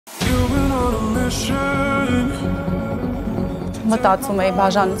Մտածում էի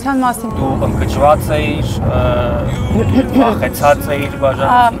բաժանության մասին։ Դու ընկճված էիր, վախեցած էիր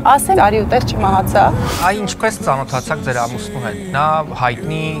բաժանության։ Ասեմ, արի ուտեր չմահացա։ Այ ինչպես ծանոթացաք ձեր ամուսնու հետ։ Նա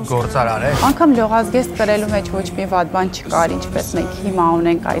հայտնի գործարար է։ Անգամ լողազգեստ կրելու մեջ ոչ մի վատ բան չկար, ինչպես մենք հիմա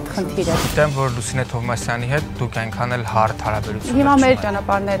ունենք այդ խնդիրը։ Գիտեմ, որ Լուսինե Թովմասյանի հետ դուք այնքան էլ հարթ հարաբերություններ Հիմա մեր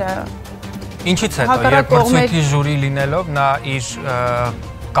ճանապարհները Ինչից հետո, երբ մրցույթի ժյուրի լինելով նա իր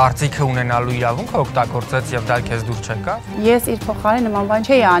կարծիքը ունենալու իրավունքը օգտագործեց եւ դա քեզ դուր չեկավ։ Ես իր փոխարեն նման բան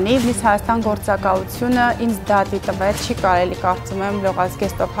չէի անի, Միսս Հայաստան գործակալությունը ինձ դատի տվեց, չի կարելի կարծում եմ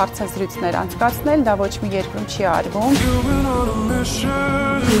լողազգեստով հարցազրույցներ անցկացնել, դա ոչ մի երկրում չի արվում։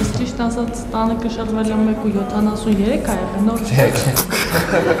 Ես ճիշտ ասած տանը կշռվել եմ 1.73 ա եղել նոր։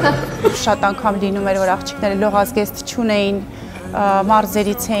 Շատ անգամ լինում էր, որ աղջիկները լողազգեստ չունեին,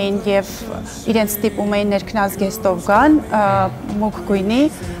 մարզերից էին եւ իրենց ստիպում էին ներքնազգեստով գան, մուգ գույնի,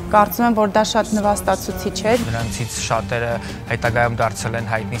 կարծում եմ, որ դա շատ նվաստացուցիչ էր։ Նրանցից շատերը հետագայում դարձել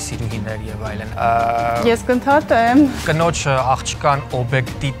են հայտնի սիրուհիներ եւ այլն։ Ես կընդհատեմ։ Կնոջ աղջկան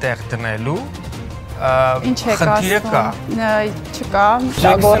օբյեկտի տեղ դնելու Ինչ է խնդիրը կա։ Չկա,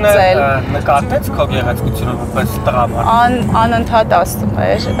 Ջեքսոնը նկատեց քո գեղեցկությունը որպես տղամարդ։ Անընդհատ ասում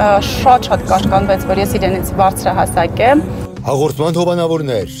էր, շատ կաշկանդվեց, որ ես իրենից բարձրահասակ եմ։ Հաղորդման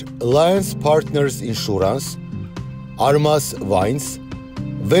հովանավորներ Alliance Partners Insurance, Armas Wines,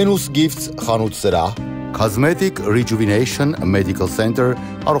 Venus Gifts խանութ սրահ, Cosmetic Rejuvenation Medical Center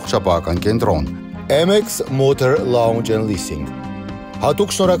առողջապահական կենտրոն, MX Motor Lounge and Leasing,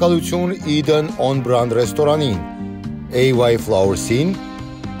 հատուկ շնորհակալություն Eden On-Brand ռեստորանին, AY Flowers-ին,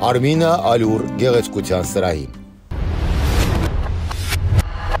 Արմինա Ալյուր գեղեցկության սրահին։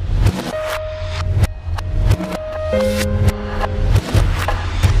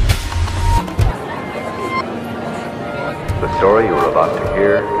 The story you are about to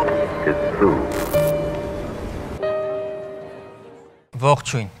hear is true.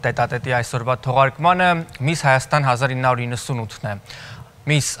 Ողջույն, Tete A Tete այսօրվա թողարկմանը Միսս Հայաստան 1998-ն է։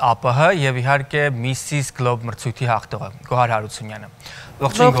 Միսս ԱՊՀ եւ իհարկե Միսսիս Գլոբ մրցույթի հաղթողը Գոհար Հարությունյանը։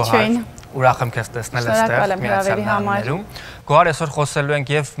 Ողջույն Գոհար։ Ուրախ եմ քեզ տեսնել այստեղ Միացյալ Նահանգներում։ Գոհար, այսօր խոսելու ենք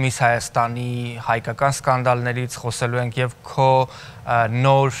եւ Միսս Հայաստանի հայկական սկանդալներից, խոսելու ենք եւ քո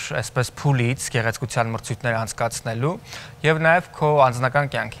նոր, այսպես փուլից գեղեցկության մրցույթներ անցկացնելու եւ նաեւ քո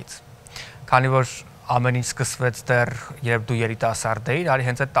անձնական կյանքից։ Քանի որ ամեն ինչ սկսվեց դեռ երբ դու երիտասարդ էիր, արի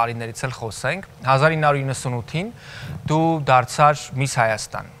հենց այդ տարիներից էլ խոսենք։ 1998-ին դու դարձար Միսս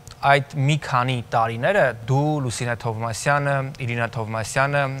Հայաստան։ Այդ մի քանի տարիները դու, Լուսինե Թովմասյանը, Իրինա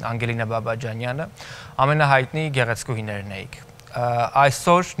Թովմասյանը, Անգելինա Բաբաջանյանը ամենահայտնի գեղեցկուհիներն էիք։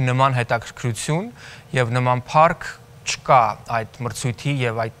 Այսօր նման հետաքրքրություն եւ նման փառք չկա այդ մրցույթի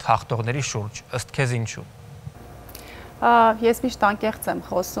եւ այդ հաղթողների շուրջ։ Ըստ քեզ ինչու։ Ես միշտ անկեղծ եմ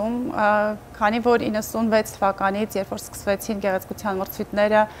խոսում, քանի որ 96 թվականից, երբ որ սկսվեցին գեղեցկության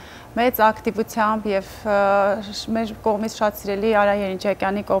մրցույթները, մեծ ակտիվությամբ եւ մեր կողմից շատ սիրելի Արա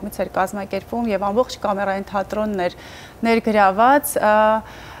Երինջակյանի կողմից էր կազմակերպվում եւ ամբողջ կամերային թատրոնն էր ներգրաված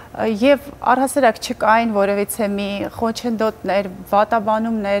եւ առհասարակ չկային որևիցե մի խոչընդոտներ,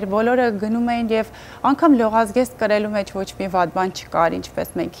 վատաբանումներ, բոլորը գնում էին եւ անգամ լողազգեստ կրելու մեջ ոչ մի վատ բան չկար,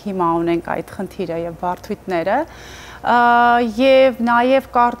 ինչպես մենք հիմա ունենք այդ խնդիրը եւ բարդույթները։ Եվ նաև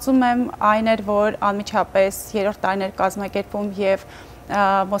կարծում եմ այն էր, որ անմիջապես երրորդ տարին էր կազմակերպում եւ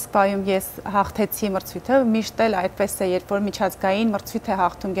Մոսկվայում ես հաղթեցի մրցույթը, միշտ էլ այդպես է, երբ որ միջազգային մրցույթ է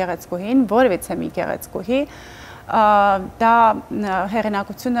հաղթում գեղեցկուհին, որևիցե մի գեղեցկուհի, դա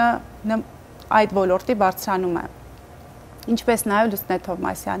հեղինակությունը այդ ոլորտի բարձրանում է։ Ինչպես նաև Լուսինե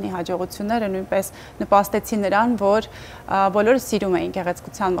Թովմասյանի հաջողությունները նույնպես նպաստեցին նրան, որ բոլորը սիրում էին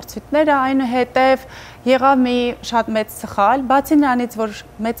գեղեցկության մրցույթները, այնուհետև եղավ մի շատ մեծ սխալ, բացի նրանից, որ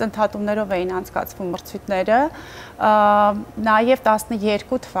մեծ ընդհատումներով էին անցկացվում մրցույթները, նաև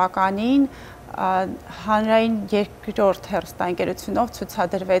 12 թվականին հանրային երկրորդ հեռուստաընկերությունով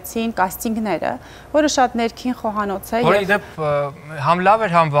ցուցադրվեցին կաստինգները, որը շատ ներքին խոհանոց է։ Որի դեպ համ լավ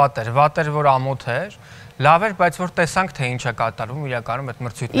էր, համ վատ էր, որ ամոթ էր։ Լավ էր, բայց որ տեսանք թե ինչ է կատարվում իրականում այդ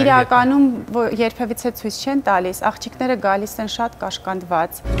մրցույթների հետ։ Իրականում երբևիցե ցույց չեն տալիս, աղջիկները գալիս են շատ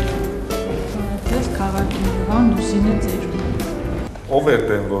կաշկանդված։ Ես քաղաքի Երևան Լուսինե ծերուն։ Ով էր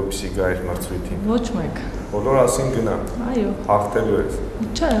դեմ, որպեսզի գա այդ մրցույթին։ Ոչ մեկ։ Բոլոր ասին գնա։ Այո։ Հաղթելու ես։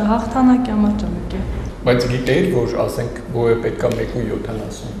 Չէ, հաղթանակի համար ճանաք է։ Բայց գիտեիր, որ ասենք որը պետքա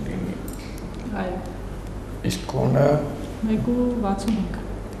 1.70 լինի։ Այո։ Իսկ կոնը 1.65։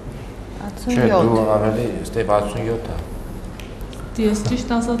 Չէ, դու ավելի ստե 67-ը։ Ես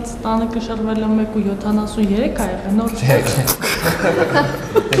ճիշտ ասած տանը կշռվել եմ 1.73 ա եղել նոր։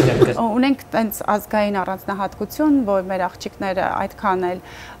 Ունենք տենց ազգային առանձնահատկություն, որ մեր աղջիկները այդքան էլ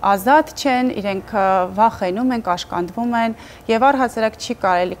ազատ չեն, իրենք վախենում են, կաշկանդվում են եւ առհասարակ չի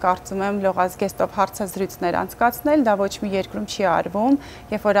կարելի կարծում եմ լողազգեստով հարցազրույցներ անցկացնել, դա ոչ մի երկրում չի արվում,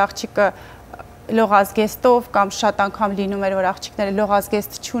 երբ որ աղջիկը լողազգեստով կամ շատ անգամ լինում էր, որ աղջիկները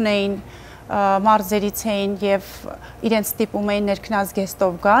լողազգեստ չունեին, մարզերից էին եւ իրենց ստիպում էին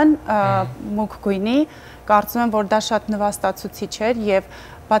ներքնազգեստով գան, մուգ գույնի, կարծում եմ, որ դա շատ նվաստացուցիչ էր եւ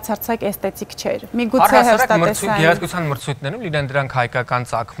բացարձակ էսթետիկ չէր։ Միգուցե հերթատեսային գեղեցկության մրցույթներում լինեն դրանք հայկական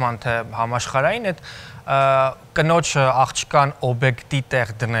ծագման թե համաշխարհային, այդ կնոջ աղջկան օբյեկտի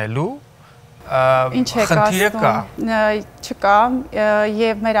տեղ դնելու Ինչ է կասում, չկա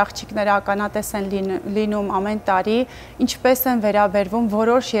եւ մեր աղջիկները ականատես են լինում ամեն տարի, ինչպես են վերաբերվում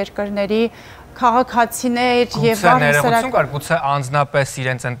որոշ երկրների քաղաքացիներ եւ առհասարակ գուցե անձնապես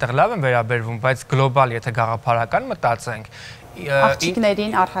իրենց այնտեղ լավ են վերաբերվում, բայց գլոբալ եթե գաղափարական մտածենք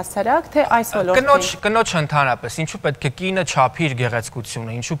աղջիկներին առհասարակ թե այս ոլորտին կնոջ ընդհանրապես ինչու պետք է կինը չափի իր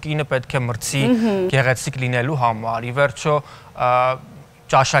գեղեցկությունը, ինչու կինը պետք է մրցի գեղեցիկ լինելու համար, ի վերջո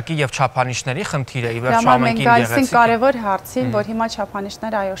ճաշակի եւ չափանիշների խնդիրը ի վերջո ամենքին գեղեցիկ է։ Կարևոր հարցին, որ հիմա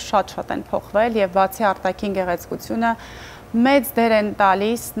չափանիշները այո շատ են փոխվել եւ բացի արտաքին գեղեցկությունը մեծ դեր են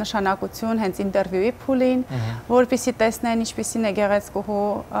տալիս նշանակություն հենց ինտերվյուի փուլին, որպեսզի տեսնեն ինչպիսին է գեղեցկուհու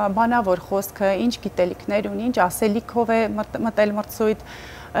բանավոր խոսքը, ինչ գիտելիքներ ունի, ինչ ասելիքով է մտել մրցույթ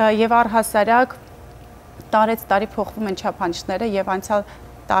եւ առհասարակ տարեց տարի փոխվում են չափանիշները եւ անցյալ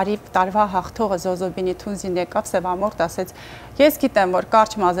տարվա հաղթողը Զոզոբինի Թունզին եկավ սևամորթ ասեց ես գիտեմ որ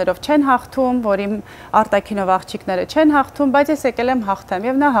կարճ մազերով չեն հաղթում, որ իմ արտաքինով աղջիկները չեն հաղթում, բայց ես եկել եմ հաղթեմ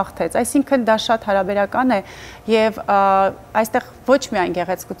եւ նա հաղթեց, այսինքն դա շատ հարաբերական է եւ այստեղ ոչ միայն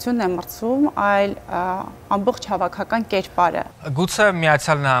գեղեցկությունն է մրցում, այլ ամբողջ հավաքական կերպարը։ Գուցե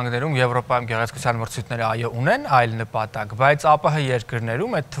Միացյալ Նահանգներում, Եվրոպայում գեղեցկության մրցույթները այո ունեն այլ նպատակ, բայց ԱՊՀ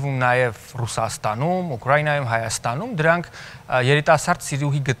երկրներում, այդ թվում նաեւ Ռուսաստանում, Ուկրաինայում, Հայաստանում դրանք երիտասարդ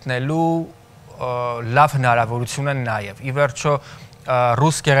սիրուհի գտնելու լավ հնարավորություն են նաև։ Ի վերջո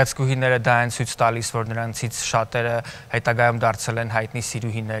ռուս գեղեցկուհիները դա են ցույց տալիս, որ նրանցից շատերը հետագայում դարձել են հայտնի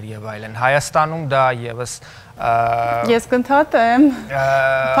սիրուհիներ եւ այլն։ Հայաստանում դա եւս Ես կընդհատեմ։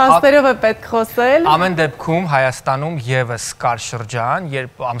 Փաստերով է պետք խոսել։ Ամեն դեպքում Հայաստանում եւս կար շրջան,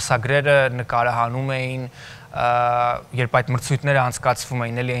 երբ ամսագրերը նկարահանում էին երբ այդ մրցույթները անցկացվում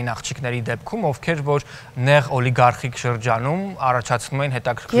էին էլի այն աղջիկների դեպքում, ովքեր որ նեղ օլիգարխիկ շրջանում առաջացնում էին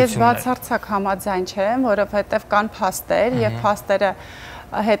հետաքրքրություններ։ Ես բացարձակ համաձայն չեմ, որովհետև կան փաստեր եւ փաստերը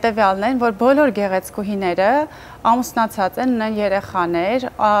հետեւյալն են, որ բոլոր գեղեցկուհիները ամուսնացած են, ունեն երեխաներ,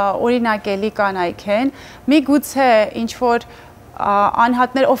 օրինակելի կանայք են, միգուցե ինչ որ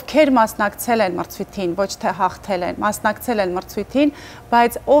անհատներ, ովքեր մասնակցել են մրցույթին, ոչ թե հաղթել են, մասնակցել են մրցույթին,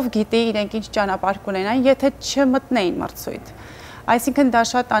 բայց ով գիտի իրենք ինչ ճանապարհ կունենան, եթե չմտնեին մրցույթ։ Այսինքն դա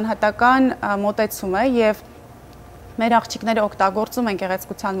շատ անհատական մոտեցում է եւ մեր աղջիկները օգտագործում են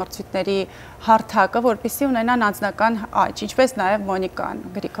գեղեցկության մրցույթների հարթակը, որպեսզի ունենան անձնական աճ, ինչպես նաև Մոնիկան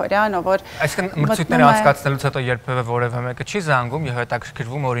Գրիգորյանը, որ այսինքն մրցույթները անցկացնելուց հետո երբևէ որևէ մեկը չի զանգում եւ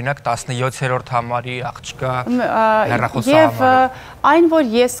հետաքրքրվում օրինակ 17-րդ համարի աղջկա հեռախոսահամարը։ Եվ այն, որ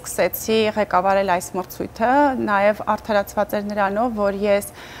ես սկսեցի ղեկավարել այս մրցույթը, նաև արդարացված էր նրանով, որ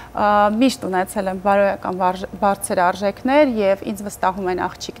ես միշտ ունեցել եմ բարոյական բարձր արժեքներ եւ ինձ վստահում են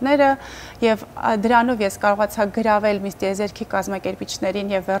աղջիկները եւ դրանով ես կարողացա գրավել միս տիեզերքի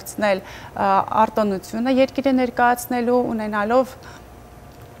կազմակերպիչներին եւ վերցնել արտոնությունը երկիրը ներկայացնելու ունենալով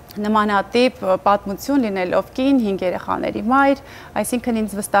նմանատիպ պատմություն լինելով կին 5 երեխաների մայր, այսինքն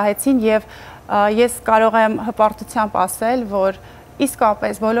ինձ վստահեցին եւ ես կարող եմ հպարտությամբ ասել, որ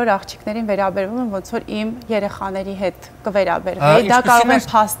իսկապես բոլոր աղջիկներին վերաբերվում եմ ոնց որ իմ երեխաների հետ կվերաբերվեի, դա կարող եմ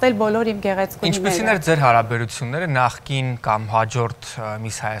փաստել բոլոր իմ գեղեցկուհիները։ Ինչպիսին էր ձեր հարաբերությունները նախկին կամ հաջորդ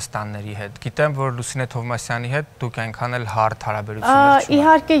Միսս Հայաստանների հետ։ Գիտեմ, որ Լուսինե Թովմասյանի հետ դուք այնքան էլ հարթ հարաբերություններ չունեք։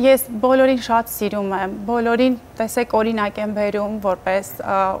 Իհարկե ես բոլորին շատ սիրում եմ, բոլորին տեսեք օրինակ եմ բերում որպես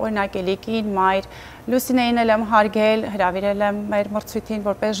օրինակելի կին, մայր։ Լուսինեին էլ եմ հարգել, հրավիրել եմ մեր մրցույթին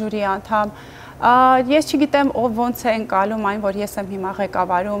որպես ժյուրի անդամ։ Ես չգիտեմ ով ոնց է ընկալում այն, որ ես եմ հիմա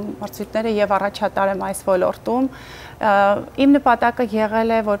ղեկավարում մրցույթները եւ առաջատար եմ այս ոլորտում։ Իմ նպատակը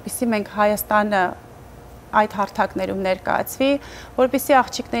եղել է, որպեսզի մենք Հայաստանը այդ հարթակներում ներկայացվի, որպեսզի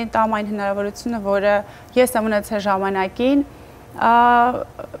աղջիկներին տամ այն հնարավորությունը, որը ես եմ ունեցել ժամանակին։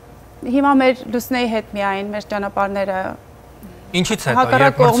 Հիմա մեր Լուսինեի հետ միայն մեր ճանապարհները Ինչից հետո,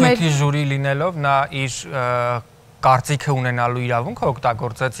 երբ մրցույթի ժյուրի լինելով նա իր կարծիքը ունենալու իրավունքը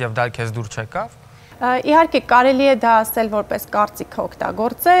օգտագործեց եւ դա քեզ դուր չեկավ։ Իհարկե կարելի է դա ասել որպես կարծիքը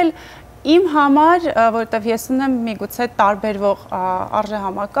օգտագործել, Իմ համար, որովհետև ես ունեմ միգուցե տարբերվող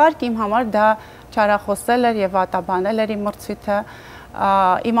արժեհամակարգ, իմ համար դա չարախոսել էր եւ վատաբանել էր իմ մրցույթը,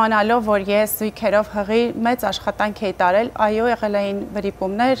 իմանալով, որ ես զույգերով հղի մեծ աշխատանք էի տարել, այո, եղել էին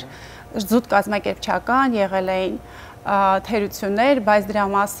վրիպումներ, զուտ կազմակերպչական, եղել էին թերություններ, բայց դրա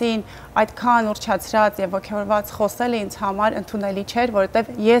մասին այդքան ուռճացրած եւ ոգևորված խոսելը ինձ համար ընդունելի չէր,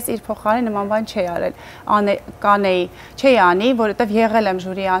 որովհետեւ ես իր փոխարեն նման բան չէի արել, չէի անի, որովհետեւ եղել եմ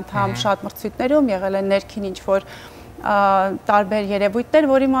ժյուրի անդամ շատ մրցույթներում, եղել են ներքին ինչ-որ տարբեր երևույթներ,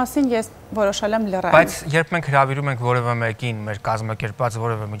 որի մասին ես որոշել եմ լռել։ Բայց երբ մենք հրավիրում ենք որևէ մեկին մեր կազմակերպած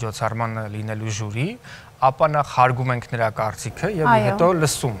որևէ միջոցառման լինելու ժյուրի, ապա նախ հարգում ենք նրա կարծիքը եւ հետո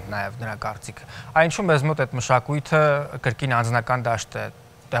լսում նաեւ նրա կարծիքը։ Այնչու մեզ մոտ այդ մշակույթը կրկին անձնական դաշտ է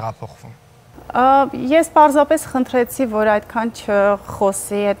տեղափոխվում։ Ես պարզապես խնդրեցի, որ այդքան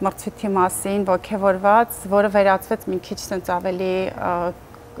չխոսի այդ մրցույթի մասին, ոգևորված, որը վերածվեց մի քիչ sense ավելի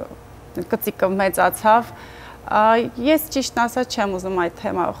կծիկը մեծացավ։ Ես ճիշտն ասած չեմ ուզում այդ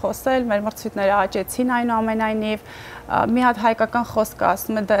թեմայով խոսել, մեր մրցույթները աճեցին այնուամենայնիվ, մի հատ հայկական խոսք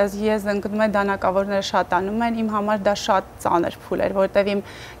ասում է, ես ընկնում եմ դանակավորները շատանում են, իմ համար դա շատ ծանր փուլ էր, որովհետև իմ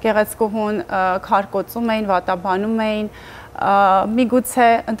գեղեցկուհուն քարկոծում էին, վատաբանում էին, միգուցե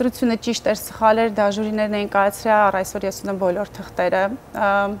ընտրությունը ճիշտ էր, սխալ էր, դա ժյուրիներն էին կայացրել, առ այսօր ես ունեմ բոլոր թղթերը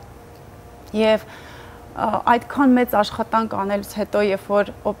եւ այդքան մեծ աշխատանք անելուց հետո, երբ որ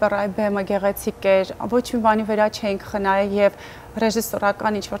օպերայի բեմը գեղեցիկ էր, ոչ մի բանի վրա չէինք խնայել եւ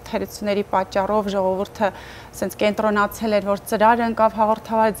ռեժիսորական ինչ-որ թերությունների պատճառով ժողովուրդը ասենց կենտրոնացել էր, որ ծրարը ընկավ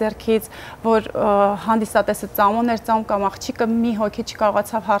հաղորդավար ձեռքից, որ հանդիսատեսը ծամոն էր ծամ կամ աղջիկը մի հոգի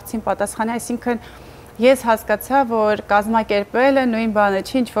չկարողացավ հարցին պատասխանել, այսինքն ես հասկացա, որ կազմակերպելը նույն բանը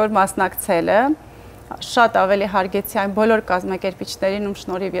չի, ինչ որ մասնակցելը, շատ ավելի հարգեցի այն բոլոր կազմակերպիչներին, ում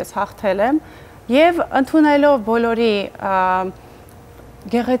շնորհիվ ես հաղթել եմ, եւ ընդունելով բոլորի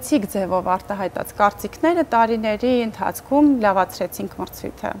գեղեցիկ ձևով արտահայտած կարծիքները տարիների ընթացքում լավացրեցինք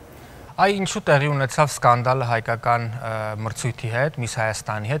մրցույթը։ Այ ինչու տեղի ունեցավ սկանդալը հայկական մրցույթի հետ, Միսս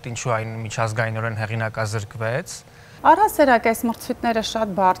Հայաստանի հետ, ինչու այն միջազգայինորեն հեղինակազրկվեց։ Առհասարակ այս մրցույթները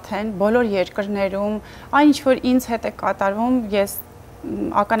շատ բարդ են, բոլոր երկրներում, այն ինչ որ ինձ հետ է կատարվում, ես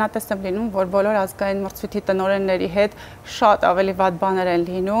ականատես եմ լինում, որ բոլոր ազգային մրցույթի տնօրենների հետ շատ ավելի վատ բաներ են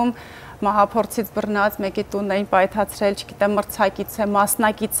լինում, մահափորձից բռնած մեկի տունն էին պայթացրել, չգիտեմ, մրցակից է,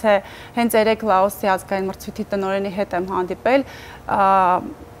 մասնակից է, հենց երեք Լաոսի ազգային մրցույթի տնօրենի հետ եմ հանդիպել,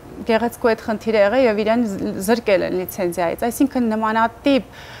 գեղեցկու այդ խնդիրը եղել եւ իրեն զրկել են լիցենզիայից, այսինքն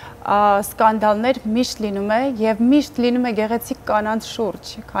նմանատիպ սկանդալներ միշտ լինում է եւ միշտ լինում է գեղեցիկ կանանց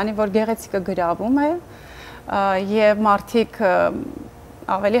շուրջ, քանի որ գեղեցիկը գրավում է եւ մարդիկ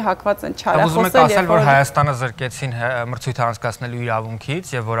ավելի հակված են չարախոսել։ Ուզում եք ասել, որ Հայաստանը զրկեցին մրցույթը անցկացնելու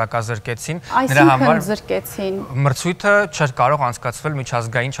իրավունքից եւ որակազրկեցին, նրա համար զրկեցին։ Մրցույթը չէր կարող անցկացվել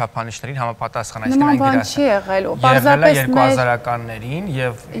միջազգային չափանիշներին համապատասխան, այսինքն այն չի եղել, պարզապես 2000-ականներին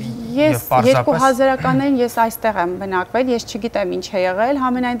եւ պարզապես 2000-ականներին ես այստեղ եմ բնակվել, ես չգիտեմ ինչ է եղել,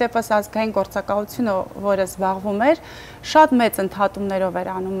 համենայն դեպս ազգային գործակալությունը, որը զբաղվում էր, շատ մեծ ընդհատումներով էր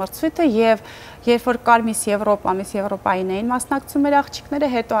անում մրցույթը եւ երբ որ կար Միսս Եվրոպային էին մասնակցում մեր աղջիկները,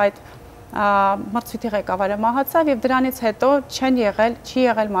 հետո այդ մրցույթի ղեկավարը մահացավ եւ դրանից հետո չի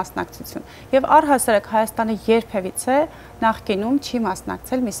եղել մասնակցություն։ Եվ առհասարակ Հայաստանը երբևիցե նախկինում չի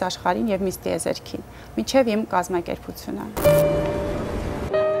մասնակցել Միսս Աշխարհին եւ Միսս Տիեզերքին, մինչեւ իմ կազմակերպությունը։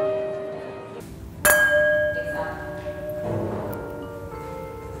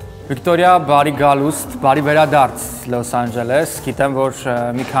 Վիկտորիա, բարի գալուստ, բարի վերադարձ Լոս Անջելես, գիտեմ, որ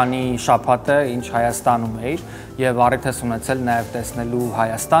մի քանի շաբաթ է, ինչ Հայաստանում էիր եւ առիթ ես ունեցել նաեւ տեսնելու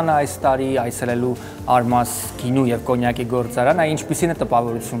Հայաստանը այս տարի, այցելելու Արմաս գինու եւ կոնյակի գործարանը, ինչպիսին է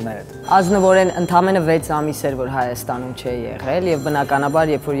տպավորություններդ։ Ազնվորեն ընդամենը 6 ամիս էր, որ Հայաստանում չէի եղել եւ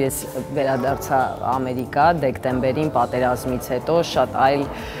բնականաբար, երբ որ ես վերադարձա Ամերիկա դեկտեմբերին պատերազմից հետո, շատ այլ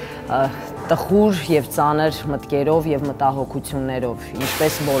տխուր եւ ծանր մտքերով եւ մտահոգություններով,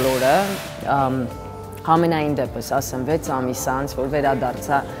 ինչպես բոլորը, համենայն դեպս, ասեմ 6 ամիս անց, որ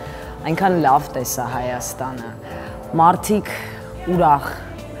վերադարձա, այնքան լավ տեսա Հայաստանը, մարդիկ ուրախ,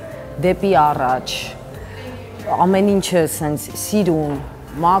 դեպի առաջ, ամեն ինչը սենց սիրուն,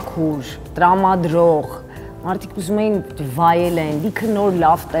 մաքուր, տրամադրող, մարդիկ ուզում էին վայելեն, լիքը նոր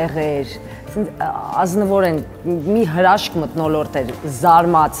լավ տեղեր, ազնվորեն մի հրաշք մթնոլորտ էր,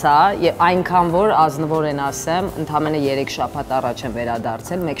 զարմացա եւ այնքան որ ազնվորեն ասեմ, ընդամենը 3 շաբաթ առաջ եմ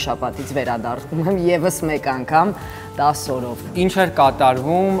վերադարձել, 1 շաբաթից վերադառնում եմ եւս մեկ անգամ 10 օրով։ Ինչ էր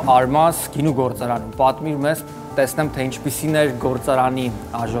կատարվում Արմաս գինու գործարանում։ Պատմիր մեզ, տեսնեմ թե ինչպիսին էր գործարանի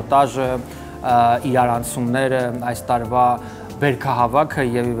աժոտաժը, իրարանցումները, այս տարվա բերքահավաքը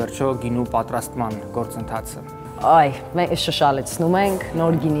եւ ի վերջո գինու պատրաստման գործընթացը։ մենք շշալեցնում ենք,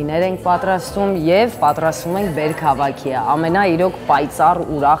 նոր գինիներ ենք պատրաստում եւ պատրաստում ենք բերքավաքի։ Ամենա իրոք պայծառ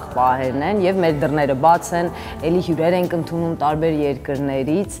ուրախ պահերն են եւ մեր դռները բաց են, ելի հյուրեր ենք ընդունում տարբեր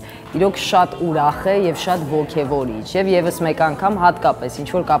երկրներից։ Իրոք շատ ուրախ է եւ շատ ոգեվորիչ եւ եւս մեկ անգամ հատկապես ինչ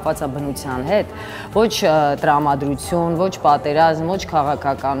որ կապված է բնության հետ, ոչ տրամադրություն, ոչ պատերազմ, ոչ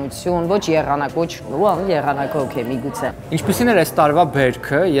քաղաքականություն, ոչ եղանակ, ոչ եղանակ օքեյ, միգուցե։ Ինչպիսին էր այս տարվա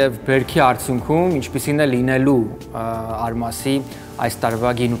բերքը եւ բերքի արդյունքում ինչպիսին է լինելու արմասի այս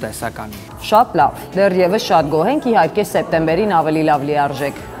տարվա գինու տեսականը։ Շատ լավ, դեռևս շատ գոհ ենք, իհարկե սեպտեմբերին ավելի լավ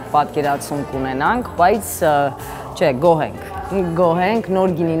լիարժեք պատկերացում կունենանք, բայց չէ, գոհ ենք,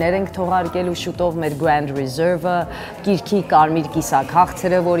 նոր գինիներ ենք թողարկելու շուտով մեր Grand Reserve-ը, Կիրքի կարմիր կիսակ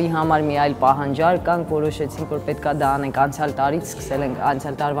հաղթերը, որի համար մի այլ պահանջարկ կանք, որոշեցինք, որ պետքա դա անենք, անցյալ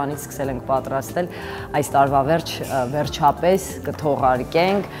տարվանից սկսել ենք պատրաստել, այս տարվա վերջապես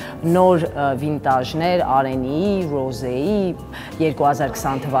կթողարկենք նոր վինտաժներ, Արենիի, Ռոզեի,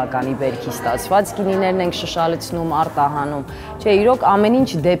 2020 թվականի բերքի ստացված գինիներն ենք շշալեցնում, արտահանում, չէ, իրոք ամեն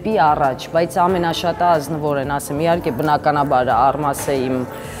ինչ դեպի առաջ, բայց ամենաշատը ազնվորեն ասեմ, իհարկե բնականաբար Արմասը իմ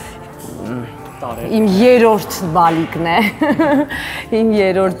երրորդ բալիկն է, իմ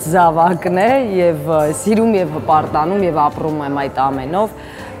երրորդ զավակն է եւ սիրում եւ հպարտանում եւ ապրում եմ այդ ամենով,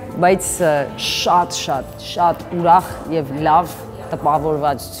 բայց շատ ուրախ եւ լավ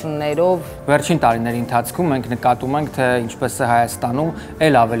տպավորվածություններով։ Վերջին տարիների ընթացքում մենք նկատում ենք, թե ինչպես է Հայաստանում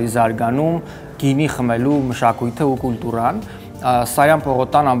ել ավելի զարգանում գինի խմելու մշակույթը ու կուլտուրան։ Սարյան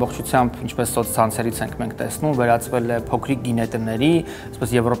պողոտան ամբողջությամբ, ինչպես սոցցանցերից ենք մենք տեսնում, վերածվել է փոքրիկ գինետների,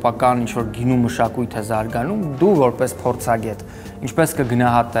 այսպես եվրոպական ինչ-որ գինու մշակույթ է զարգանում, դու որպես փորձագետ, ինչպես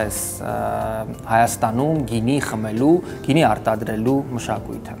կգնահատես Հայաստանում գինի խմելու, գինի արտադրելու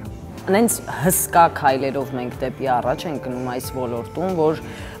մշակույթը։ Նենց հսկա քայլերով մենք դեպի առաջ ենք գնում այս ոլորտում, որ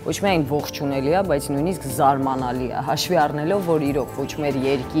ոչ միայն ողջունելի է, բայց նույնիսկ զարմանալի է, հաշվի առնելով, որ իրոք ոչ մեր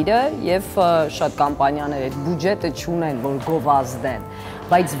երկիրը եւ շատ կամպանիաներ այդ բյուջետը չունեն, որ գովազդեն,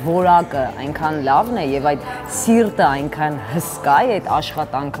 բայց որակը այնքան լավն է եւ այդ սիրտը այնքան հսկա է, այդ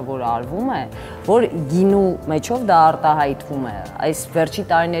աշխատանքը, որ արվում է, որ գինու մեջով դա արտահայտվում է։ Այս վերջի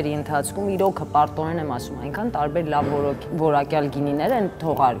տարիների ընթացքում իրոք հպարտորեն եմ ասում, այնքան տարբեր լավ որակյալ գինիներ են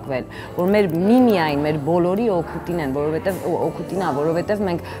թողարկվել, որ միայն մեր բոլորի օգուտին են, որովհետև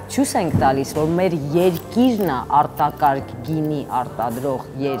մենք ցույց ենք տալիս, որ մեր երկիրն է արտակարգ գինի արտադրող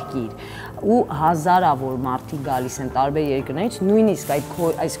երկիր ու հազարավոր մարդիկ գալիս են տարբեր երկրներից, նույնիսկ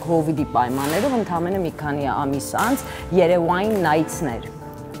այս COVID-ի պայմաններով ընդամենը մի քանի ամիս անց Երևանին նայցներ։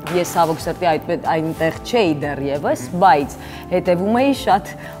 Ես ցավոք սրտի այնտեղ չէի դեռևս, բայց հետևում էի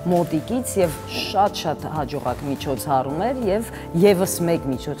շատ մոտիկից եւ շատ հաջողակ միջոցառում էր եւ եւս մեկ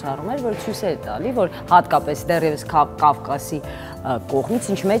միջոցառում էր, որ ցույց էր տալի, որ հատկապես դեռևս Կավկասի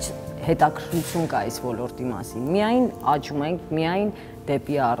կողմից ինչ մեջ հետաքրքրություն կա այս ոլորտի մասին։ Միայն աճում ենք, միայն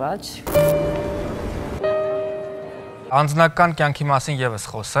դեպի առաջ։ Անձնական կյանքի մասին եւս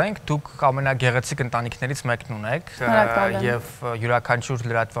խոսենք, դուք ամենագեղեցիկ ընտանիքներից մեկն ունեք եւ յուրաքանչյուր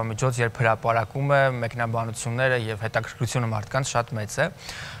լրատվամիջոց, երբ հրապարակում է մեկնաբանությունները եւ հետաքրքրությունը մարդկանց շատ մեծ է։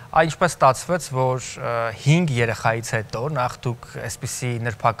 Ինչպես ստացվեց, որ 5 երեխայից հետո նախ դուք այսպիսի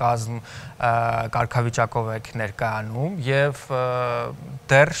նրբակազմ կարգավիճակով եք ներկայանում եւ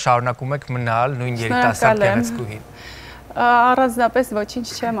դեռ շարունակում եք մնալ նույն երիտասարդ գեղեցկուհին։ Առանձնապես ոչինչ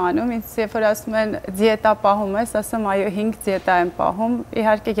չեմ անում, ինձ երբ որ ասում են դիետա պահում ես, ասում այո 5 դիետա եմ պահում,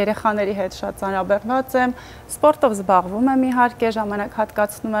 իհարկե երեխաների հետ շատ ծանրաբեռնված եմ, սպորտով զբաղվում եմ իհարկե, ժամանակ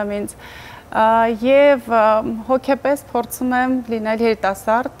հատկացնում եմ ինձ եւ հոգեպես փորձում եմ լինել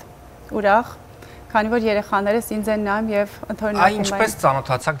երիտասարդ, ուրախ, քանի որ երեխաներս ինձ են նայում եւ ընդհանրապես Այ ինչպես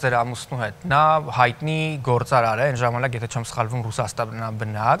ծանոթացաք ձեր ամուսնու հետ։ Նա հայտնի գործարար է, այն ժամանակ եթե չեմ սխալվում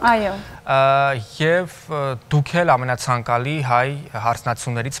Ռուսաստանաբնակ։ Այո։ Եվ դուք էլ ամենացանկալի հայ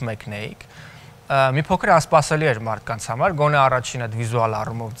հարսնացուներից մեկն էիք։ Մի փոքր անսպասելի էր մարդկանց համար, գոնե առաջինը վիզուալ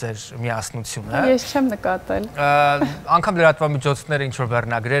առումով ձեր միասնությունը։ Ես չեմ նկատել։ Անգամ լրատվամիջոցները ինչ որ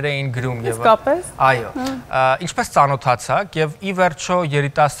վերնագրեր էին գրում եւ Իսկապես։ Այո։ Ինչպես ծանոթացաք եւ ի վերջո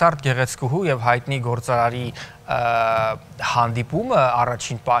երիտասարդ գեղեցկուհու եւ հայտնի գործարարի հանդիպումը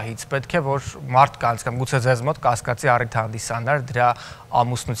առաջին պահից պետք է որ մարդկանց կամ գուցե ձեզ մոտ կասկածի առիթ հանդիսանար դրա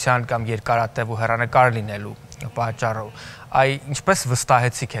ամուսնության կամ երկարատև ու հեռանկար լինելու պատճառով։ Այ ինչպես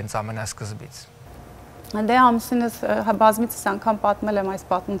վստահեցիք հենց ամենասկզբից։ Դե ամուսինս բազմիցս անգամ պատմել եմ այս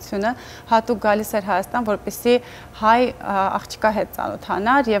պատմությունը, հատուկ գալիս էր Հայաստան, որպեսզի հայ աղջկա հետ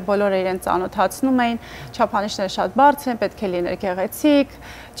ծանոթանար եւ բոլորը իրեն ծանոթացնում էին, չափանիշները շատ բարձր են, պետք է լիներ գեղեցիկ,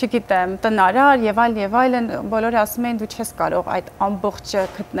 չգիտեմ, տնարար եւ այլն, բոլորը ասում էին դու չես կարող այդ ամբողջը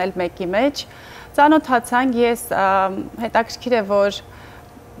գտնել մեկի մեջ։ Ծանոթացանք, ես հետաքրքիր է որ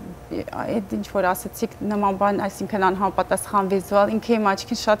այդ ինչ որ ասացիք նման բան, այսինքն անհամապատասխան վիզուալ, ինքը իմ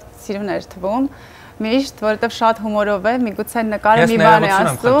աչքին շատ սիրուն էր թվում։ Միշտ, որովհետև շատ հումորով է, միգուցե նկարը մի բան է ասում։ Ես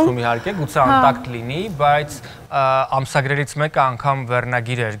ներողություն եմ խնդրում իհարկե, գուցե անտակտ լինի, բայց ամսագրերից մեկը անգամ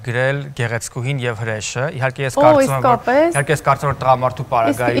վերնագիր էր գրել Գեղեցկուհին եւ հրեշը։ Իհարկե ես կարծում եմ, որ տղամարդու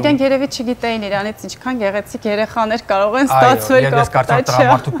պարագայում իրենք երևի չգիտեին իրանից ինչքան գեղեցիկ երեխաներ կարող են ստացվել կապտաչը։ Ես կարծում եմ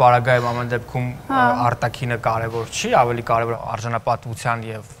տղամարդու պարագայում ամեն դեպքում արտաքինը կարևոր չի, ավելի կարևոր արժանապատվության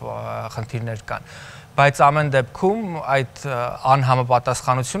եւ խնդիրներ կան։ Բայց ամեն դեպքում այդ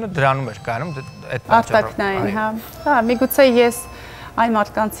անհամապատասխանությունը դրանում էր կայանում այդ արտաքնային, հա, միգուցե ես այն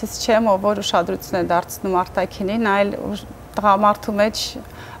մարդկանցից չեմ, որ ուշադրություն է դարձնում արտաքինին, այլ տղամարդու մեջ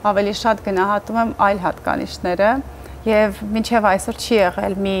ավելի շատ գնահատում եմ այլ հատկանիշները եւ մինչեւ այսօր չի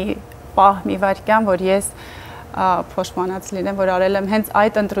եղել մի պահ, մի վայրկյան, որ ես փոշմանած լինեմ, որ արել եմ հենց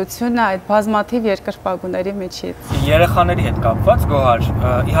այդ ընտրությունը, այդ բազմաթիվ երկրպագուների միջից։ Երեխաների հետ կապված Գոհար,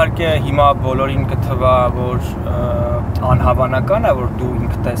 իհարկե հիմա բոլորին կթվա, որ անհավանական է, որ դու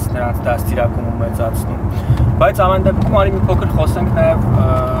ինքդ ես նրանց դաստիարակում ու մեծացնում, բայց ամեն դեպքում արի մի փոքր խոսենք նաև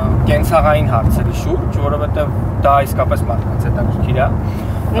կենցաղային հարցերի շուրջ, որովհետև դա իսկապես մարդկանց հետաքրքիր է։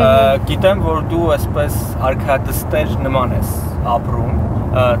 Գիտեմ, որ դու այսպես արքայադստեր նման ես ապրում,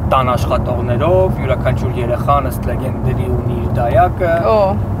 տան աշխատողներով, յուրաքանչյուր երեխան ըստ լեգենդերի ունի իր դայակը,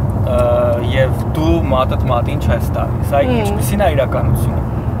 եւ դու մատդ մատին չես տալիս։ Այ ինչպիսին է իրականությունը։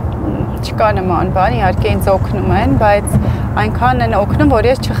 Չկա նման բան, իհարկե ինձ օգնում են, բայց այնքան են օգնում, որ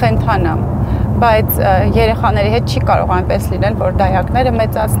ես չխենթանամ։ Բայց երեխաների հետ չի կարող այնպես լինել, որ դայակները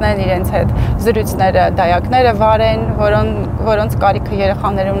մեծացնեն, իրենց հետ զրույցները դայակները վարեն, որոնց կարիքը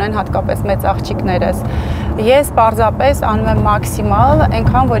երեխաները ունեն, հատկապես մեծ աղջիկներս։ Ես պարզապես անում եմ մաքսիմալ,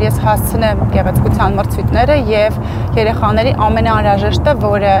 այնքան որ ես հասցնեմ գեղեցկության մրցույթները եւ երեխաների ամենաանհրաժեշտը,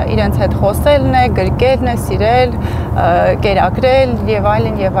 որը իրենց հետ խոսելն է, գրկելն է, սիրել, կերակրել եւ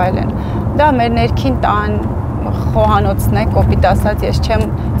այլն եւ այլն։ Դա մեր ներքին տան խոհանոցն է, կոպիտ ասած, ես չեմ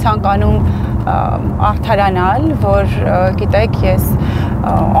ցանկանում արդարանալ, որ գիտեք, ես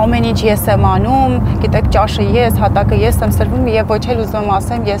ամեն ինչ ես եմ անում, գիտեք, ճաշը ես, հատակը ես եմ սրվում եւ ոչ էլ ուզում եմ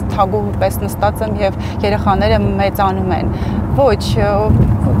ասեմ, ես թագու պես նստած եմ եւ երեխաները մեծանում են։ Ոչ,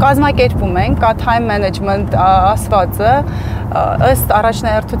 կազմակերպում են, կա time management ասվածը, ըստ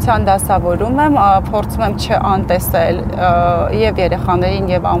առաջնահերթության դասավորում եմ, փորձում եմ չանտեսել եւ երեխաներին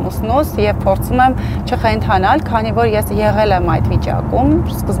եւ ամուսնուս եւ փորձում եմ չխենթանալ, քանի որ ես եղել եմ այդ վիճակում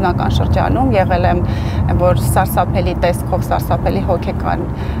սկզբնական շրջանում, եղել եմ որ սարսափելի տեսքով, սարսափելի հոգեկան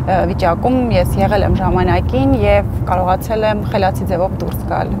վիճակում ես եղել եմ ժամանակին եւ կարողացել եմ խելացի ձևով դուրս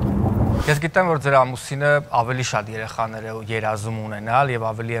գալ։ Ես գիտեմ, որ ձեր ամուսինը ավելի շատ երեխաներ է երազում ունենալ եւ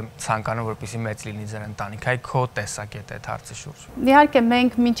ավելի է ցանկանում, որպեսզի մեծ լինի ձեր ընտանիքը, այ քո տեսակետը այդ հարցի շուրջ։ Իհարկե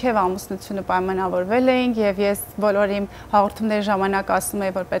մենք մինչև ամուսնությունը պայմանավորվել էինք եւ ես բոլոր իմ հաղորդումների ժամանակ ասում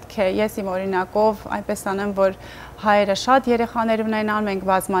եի, որ պետք է ես իմ օրինակով այնպես անեմ, որ հայերը շատ երեխաներ ունենան, մենք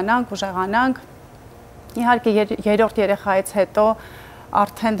բազմանանք, ուժեղանանք։ Իհարկե երրորդ երեխայից հետո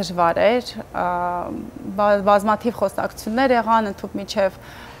արդեն դժվար էր, բազմաթիվ խոսակցություններ եղան, ընդհանուր միջև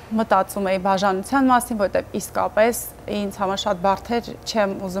մտածում էի բաժանության մասին, որտեղ իսկապես ինձ համար շատ բարդ էր,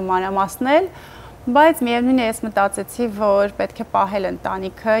 չեմ ուզում մանրամասնել, բայց միևնույն է ես մտածեցի, որ պետք է պահել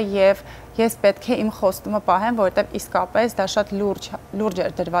ընտանիքը եւ ես պետք է իմ խոստումը պահեմ, որտեղ իսկապես դա շատ լուրջ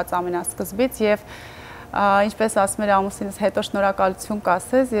էր դրված ամենասկզբից եւ ինչպես ասում էր ամուսինս, հետո շնորհակալություն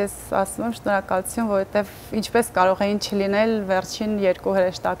կասես, ես ասում եմ շնորհակալություն, որովհետև ինչպես կարող էին չլինել վերջին երկու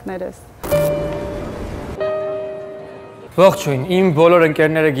հրեշտակներս։ Ողջույն, իմ բոլոր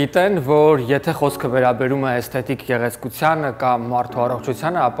ընկերները գիտեն, որ եթե խոսքը վերաբերում է էսթետիկ գեղեցկությանը կամ մարդու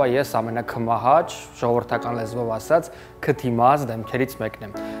առողջությանը, ապա ես ամենակմահաճ, ժողովրդական լեզվով ասած, քթիմաց դեմքերից մեկն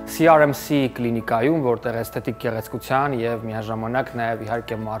եմ։ CRMC կլինիկայում, որտեղ էսթետիկ գեղեցկության եւ միաժամանակ նաեւ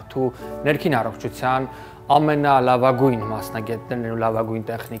իհարկե մարդու ներքին առողջության ամենալավագույն մասնագետներն ու լավագույն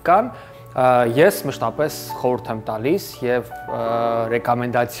տեխնիկան, ես մշտապես խորհուրդ եմ տալիս եւ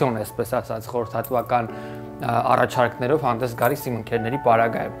ռեկոմենդացիոն, այսպես ասած, խորհրդատվական առաջարկներով հանդես գալիս իմ ընկերների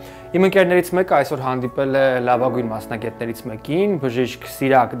պարագայում։ Իմ ընկերներից մեկը այսօր հանդիպել է լավագույն մասնագետներից մեկին, բժիշկ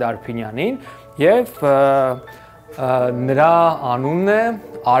Սիրակ Դարփինյանին, եւ նրա անունն է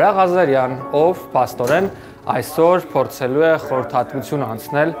Ղազարյան, ով փաստորեն այսօր փորձելու է խորհրդատվություն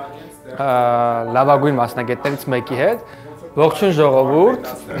անցնել լավագույն մասնագետներից մեկի հետ։ Ողջույն ժողովուրդ,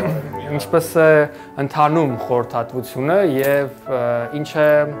 ինչպես է ընթանում խորհրդատվությունը եւ ինչ է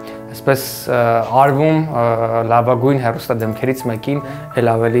այսպես արվում լավագույն հեռուստադեմքերից մեկին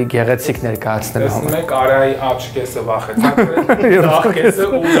էլ ավելի գեղեցիկ ներկայացնելու համար։ Տեսնում եք Արայի աչք կեսը վախեցած է, ձախ կեսը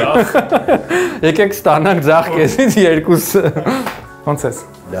ուրախ։ Եկեք ստանանք ձախ կեսից երկուսը։ Ոնց ես։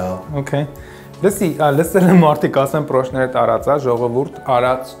 Լավ։ Okay։ լսել եմ մարդիկ ասեն պրոշները տարածա, ժողովուրդ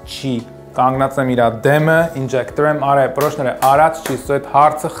արած չի։ Կանգնած եմ իր դեմը, ինջեկտոր եմ, արա պրոշները արած չի, սո այդ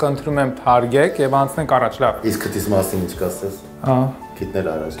հարցը խնդրում եմ թարգեք եւ անցնենք առաջ, լավ։ Իսկ քթիս մասին ինչ կասես։ Գիտնել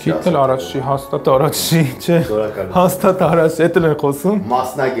արած չի։ Գիտնել արած չի, հաստատ արած չի, չէ։ Հաստատ արած չի, դա են խոսում։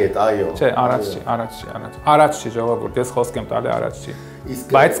 Մասնագետ, այո։ Չէ, արած չի։ Արած չի, ժողովուրդ, ես խոսք եմ տալի արած չի։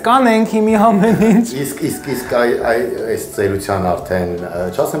 Բայց կանենք հիմի ամեն ինչ։ Իսկ այս ծերության արդեն,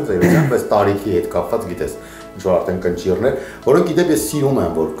 չասեմ ծերության, բայց տարիքի հետ կապված գիտես, ինչ որ արդեն կնճիռներ, որոնք գիտեմ ես սիրում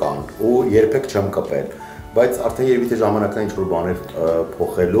եմ որ կան ու երբեք չեմ կպել, բայց արդեն երևի թե ժամանակն է ինչ որ բաներ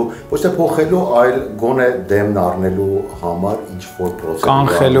փոխելու, ոչ թե փոխելու, այլ գոնե դեմն առնելու համար ինչ որ process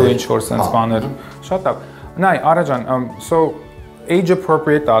կանխելու ինչ որ sense բաներ։ Շատ լավ։ Նայ, Արա ջան, so age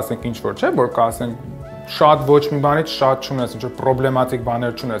appropriate ասենք ինչ որ չէ, որ կասենք շատ ոչ մի բանից շատ չունես, ինչ որ պրոբլեմատիկ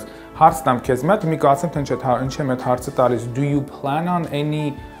բաներ չունես։ Հարցն եմ քեզ մոտ, մի կասեմ թե ինչ եմ այդ հարցը տալիս, do you plan on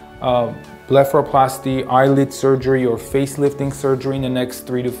any blepharoplasty, eyelid surgery or facelifting surgery in the next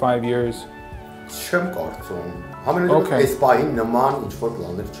 3 to 5 years? Չեմ կարծում։ Համենայնիվ այս պահին նման ինչ որ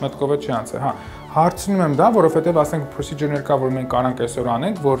պլաններ չկան։ Մտքովը չի անցել, հա։ Հարցնում եմ դա, որովհետև ասենք procedure-ներ կա, որ մենք կարանք այսօր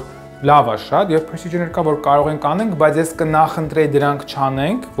անենք, որ լավ է շատ, եւ procedure-ներ կա, որ կարող ենք անենք, բայց ես կնախընտրեի դրանք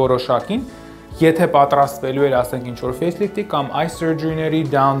չանենք որոշակին, եթե պատրաստվելու էր ասենք ինչ որ facelift-ի կամ eye surgery-ների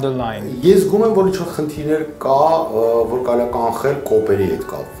down the line։ Ես զգում եմ, որ ինչ որ խնդիրներ կա, որ կարելի է կանխել կոպերի հետ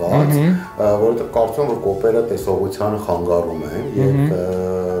կապված, որովհետև կարծում եմ, որ կոպերը տեսողությանը խանգարում են եւ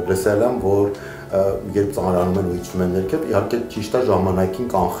լսել եմ, որ երբ ծանրանում են ու իջնում են ներքև, իհարկե ճիշտ է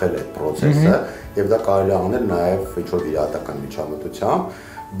ժամանակին կանխել այդ process-ը եւ դա կարելի է անել նաեւ ինչ որ վիրահատական միջամտությամբ,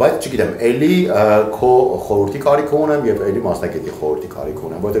 բայց չգիտեմ, էլի քո խորհրդի կարիք ունեմ եւ էլի մասնակետի խորհրդի կարիք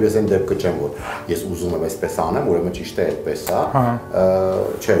ունեմ, որովհետեւ ես այն դեպքը չեմ, որ ես ուզում եմ այսպես անեմ, ուրեմն ճիշտ է այդպես է։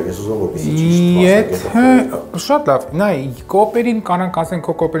 Չէ, ես ուզում եմ որպեսզի ճիշտ մասնակետը։ Շատ լավ, նայ, կոպերին կանանք ասենք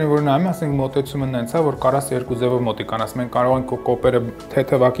քո կոպերին որ նայում, ասենք մոտեցումը նենց է, որ կարաս երկու ձևով մոտիկանաս, մենք կարող ենք քո կոպերը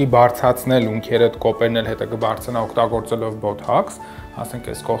թեթևակի բարձրացնել, ունքերդ կոպերն էլ հետը կբարձրանա օգտագործելով բոթաքս,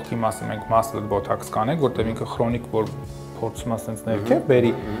 ասենք այս կողքի մասը մենք muscle բոթաքս կանենք, որտեղ ինքը քրոնիկ որ փորձում ասենց ներքև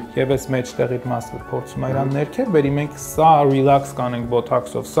բերի եւ այս մեջտեղից մասը փորձում է իրան ներքև բերի մենք սա relax կանենք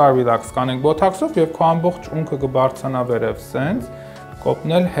բոթաքսով, սա relax կանենք բոթաքսով եւ քո ամբողջ ունքը կբարձրանա վերև սենց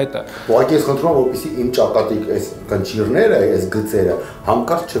կոպնել հետը։ Ուղղակի ես խնդրում եմ, որպեսզի իմ ճակատի այս կնճիռները, այս գծերը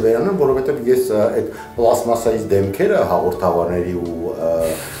հանկարծ չվերանան, որովհետև ես այդ պլաստմասային դեմքերը հաղորդավարների ու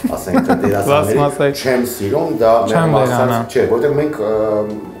ասենք դերասանների չեմ սիրում, դա մեր մասած չէ, որովհետև մենք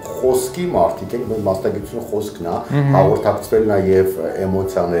խոսքի մարդիկ ենք, մեր մասնագիտությունը խոսքն է, հաղորդակցվելն է եւ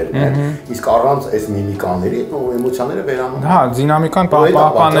էմոցիաներն են, իսկ առանց այս միմիկաների էմոցիաները վերանում։ Հա, դինամիկան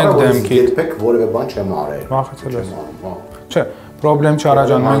պահպանենք դեմքից։ Երբեք որևէ բան չեմ արել։ Վախեցել ես։ Չէ, Պրոբլեմ չի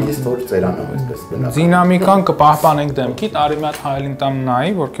Արաջան, մենք դինամիկան կպահպանենք դեմքիդ, արի մի հատ հայելին տամ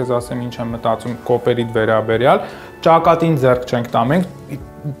նայի, որ քեզ ասեմ ինչ եմ մտածում կոպերիդ վերաբերյալ, ճակատին ձեռք չենք տա, մենք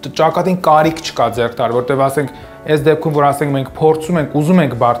ճակատին կարիք չկա ձեռք տալ, որտեվ ասենք այս դեպքում որ ասենք մենք փորձում ենք, ուզում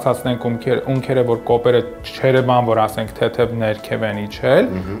ենք բարձրացնենք ունքերը, որ կոպերը չերևան, որ ասենք թեթև ներքև են իջել,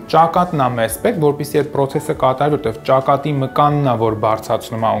 ճակատն է մեզ պետք, որպեսզի այդ process-ը կատարվի, որտեվ ճակատի մկանն է, որ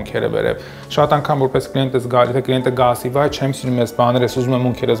բարձրացնում է ունքերը վերև։ Շատ անգամ որպես կլիենտս գալիս է, կլիենտը գասի, վայ, չեմ սիրում այս բաները, ես ուզում եմ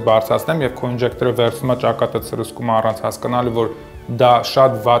ունքերս բարձրացնեմ եւ քո ինջեկտորը վերցնում է ճակատը սրսկում առանց հասկանալու, որ դա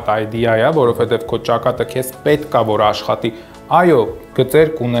շատ վատ idea է, որովհետեւ քո ճակատը քեզ պետք է որ աշխատի։ Այո, գծեր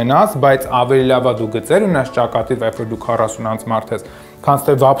կունենաս, բայց ավելի լավ է դու գծեր ունենաս ճակատից, երբ որ դու 40-անց մարդ ես, քան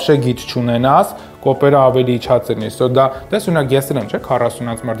թե вообще գիծ չունենաս, կոպերը ավելի իջած լինի։ Սո դա, դες ունակ ես եմ, չէ,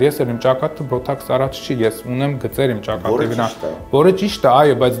 40-անց մարդ, ես եմ ճակատը բոթաքս արած չի, ես ունեմ գծեր իմ ճակատի վրա, որը ճիշտ է,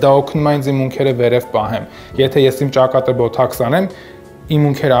 այո, բայց դա օգնում է ինձ իմ ունքերը վերև պահեմ։ Եթե ես իմ ճակատը բոթաքս անեմ, իմ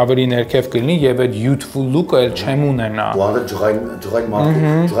ունքերը ավելի ներքև կլինի եւ այդ youthful look-ը էլ չեմ ունենա։ Ու ջղայն մարդու,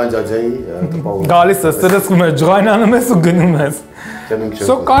 ջղայն ձաձայի տպավորություն։ Գալիս ես, սրսկում ես, ջղայնանում ես ու գնում ես։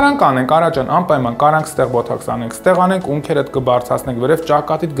 Սո կարանք անենք, Արաջան, անպայման, կարանք ստեղ բոթաքս անենք, ստեղ անենք ունքերդ կբարձրացնենք վերև,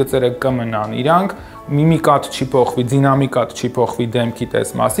 ճակատիդ գծերը կմնան, իրանք միմիկատ չի փոխվի, դինամիկատ չի փոխվի դեմքի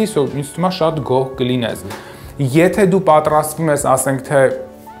տեսմասի, սո ինձ թվում է շատ գոհ կլինես։ Եթե դու պատրաստվում ես, ասենք թե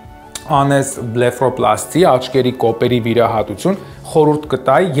անես բլեֆրոպլաստի, աչքերի կոպերի վիրահատություն, խորհուրդ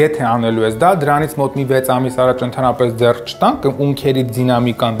կտայի, եթե անելու ես դա, դրանից մոտ մի 6 ամիս առաջ ընդհանրապես ձեռք չտանք ունքերի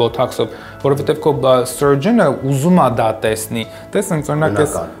դինամիկան բոթաքսով, որովհետև քո surgeon-ը ուզում է դա տեսնի։ Տես ինձ օրինակ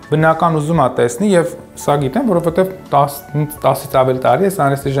ես բնական ուզում է տեսնի եւ սա գիտեմ, որովհետև 10-ից ավելի տարի ես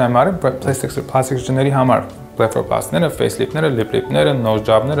անեստեզիա եմ արել պլաստիկ surgery-ների համար։ blepharoplasty-ները, facelift-ները, lip-lift-ները, nose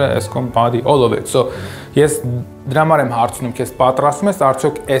job-ները, S-com body, all of it. So ես դրա համար եմ հարցնում քեզ, պատրաստում ես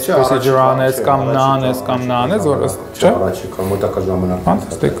արդյոք այս procedure անես կամ նա անես, որ չէ, առաջիկա մոտակա ժամանակում։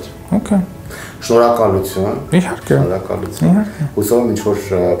 Fantastic. Okay. Շնորհակալություն։ Իհարկե։ Շնորհակալություն։ Հուսով եմ ինչ-որ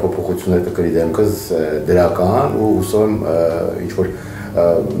փոփոխություններ կգրի դեմքս դրական ու հուսով եմ ինչ-որ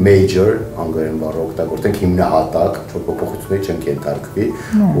major անգլերեն բառը օգտագործենք հիմնահատակ, որ փոփոխությունների չեն կենթարկվի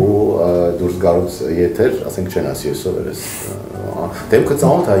ու դուրս գալուց եթեր, ասենք չեն ասի այսօր էս դեմքը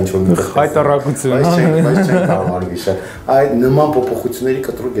ծանոթ է ինչ-որ հայտարարություն, բայց չեն կարող վիշել։ Այդ նման փոփոխությունների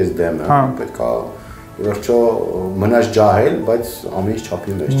կտրուկ ես դեմ եմ, պետք է Վերջո մնաս ջահել, բայց ամեն ինչ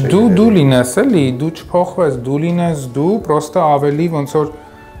չափի մեջ չէ։ Դու լինես էլի, դու չփոխվես, դու լինես դու, պրոստը ավելի ոնց որ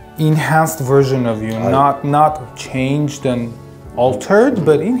enhanced version of you, not changed and altered,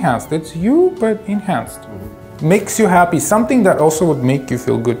 but enhanced. It's you, but enhanced. Makes you happy, something that also would make you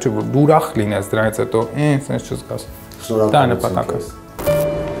feel good too. Ուրախ լինես դրանից հետո, sense չզգաս։ Դա նպատակը։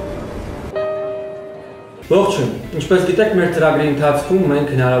 Ողջույն, ինչպես գիտեք, մեր ծրագրի ընթացքում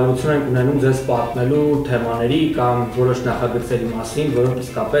մենք հնարավորություն ենք ունենում ձեզ պատմելու թեմաների կամ որոշ նախագծերի մասին, որոնք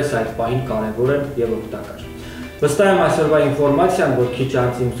իսկապես այդ պահին կարևոր են եւ օգտակար։ Վստահ եմ այսօրվա ինֆորմացիան, որ քիչ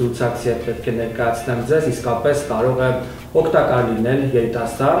անց իմ զրուցակցի հետ պետք է ներկայացնեմ ձեզ, իսկապես կարող է օգտակար լինել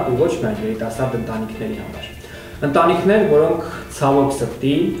երիտասարդ ու ոչ միայն երիտասարդ ընտանիքների համար։ Ընտանիքներ, որոնք ցավոք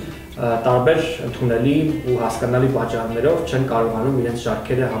սրտի տարբեր ընդունելի ու հասկանալի պատճառներով չեն կարողանում իրենց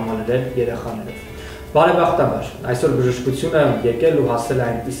շարքերը համալրել երեխաներով։ Բարեբախտաբար, այսօր բժշկությունը եկել ու հասել է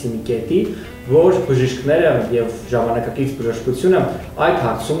այնպիսի մի կետի, որ բժիշկները եւ ժամանակակից բժշկությունը այդ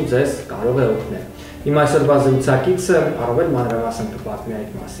հարցում ձեզ կարող է օգնել։ Իմ այսօրվա զրուցակիցը առավել մանրամասն կպատմի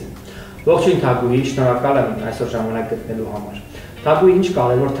այդ մասին։ Ողջույն Թագուհի, շնորհակալ եմ այսօր ժամանակ գտնելու համար։ Թագուհի, ինչ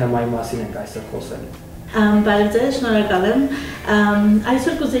կարևոր թեմայի մասին ենք այսօր խոսելու։ Բարև ձեզ, շնորհակալ եմ։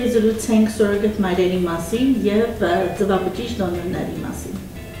 Այսօր կուզեի զրուցենք սուրոգատ մայրերի մասին եւ ձվաբջիջ դոնորների մասին։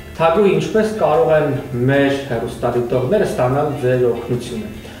 Թագուհի, ինչպես կարող են մեր հեռուստադիտողները ստանալ ձեր օգնությունը։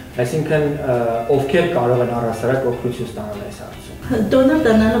 Այսինքն, ովքեր կարող են առհասարակ օգնություն ստանալ այս հարցում։ Դոնոր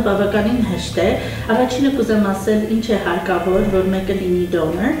դառնալը բավականին հեշտ է։ Առաջինը կուզեմ ասել ինչ է հարկավոր, որ մեկը լինի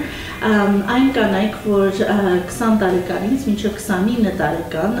դոնոր։ Այն կանայք, որ 20 տարեկանից մինչև 29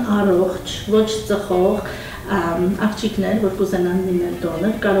 տարեկան առողջ, ոչ ծխող աղջիկներ, որ կուզենան լինել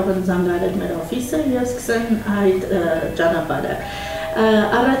դոնոր, կարող են զանգահարել մեր օֆիսը եւ սկսեն այդ ճանապարհը։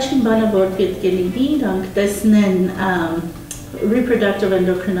 Առաջին բանը, որ պետք է լինի, նրանք տեսնեն reproductive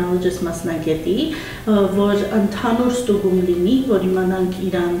endocrinologist մասնագետի, որ ընդհանուր ստուգում լինի, որ իմանանք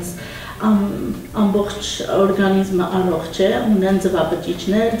իրանց ամբողջ օրգանիզմը առողջ է, ունեն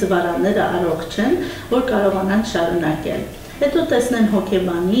ձվաբջիջներ, ձվարանները առողջ են, որ կարողանան շարունակել։ Հետո տեսնեն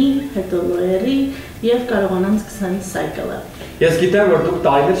հոգեբանի, հետո լոյերի եւ կարողանան սկսեն սայքլը։ Ես գիտեմ, որ դուք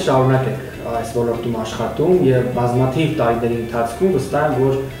տարիներ շարունակ եք այս ոլորտում աշխատում եւ բազմաթիվ տարիների ընթացքում վստահ եմ,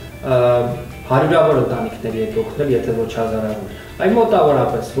 որ հարյուրավոր ընտանիքների եք օգնել, եթե ոչ հազարավոր։ Այն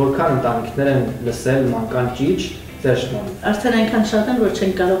մոտավորապես որքան ընտանիքներ են լսել մանկան ճիչ ձեր շնորհիվ։ Արդեն այնքան շատ են, որ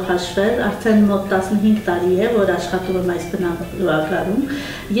չեն կարող հաշվել, արդեն մոտ 15 տարի է, որ աշխատում եմ այս բնակարանում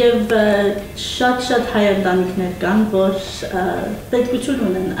եւ շատ հայ ընտանիքներ կան, որ պետքություն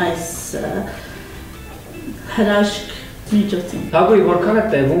ունեն այս հրաշք միջոցին։ Թագուհի, որքան է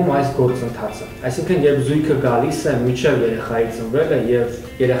տևում այս գործընթացը։ Այսինքն, երբ զույգը գալիս է մինչև երեխայի ծնվելը եւ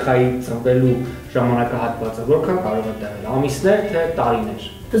երեխայի ծնվելու ժամանակահատվածը, որքան կարող է տևել, ամիսներ թե տարիներ։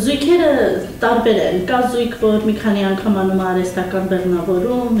 Զույգերը տարբեր են, կա զույգ, որ մի քանի անգամ անում է արհեստական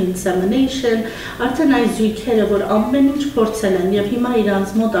բեղմնավորում, insemination, արդեն այս զույգերը, որ ամեն ինչ փորձել են եւ հիմա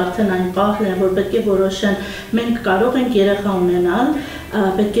իրանց մոտ արդեն այն պահն է, որ պետք է որոշեն, մենք կարող ենք երեխա ունենալ,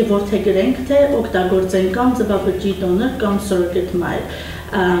 պետք է որդեգրենք, թե օգտագործենք կամ ձվաբջիջ դոնոր կամ surrogate mother։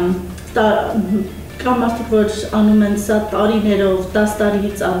 Կան մարդիկ, որ անում են սա տարիներով, 10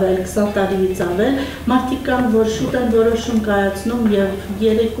 տարիից ավել, 20 տարիից ավել, մարդիկ կան, որ շուտ են որոշում կայացնում եւ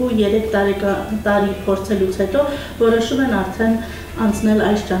 2-3 տարի փորձելուց հետո որոշում են արդեն անցնել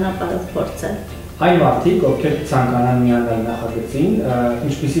այս ճանապարհով փորձել։ Այն մարդիկ, ովքեր ցանկանան միանալ նախագծին,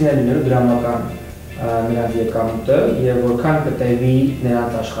 ինչպիսին է լինելու դրամական նրանց եկամուտը եւ որքան կտևի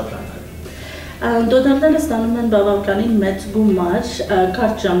նրանց աշխատանքը։ Դոնորները ստանում են բավականին մեծ գումար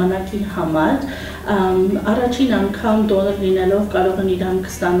կարճ ժամանակի համար։ Առաջին անգամ դոնոր լինելով կարող են իրանք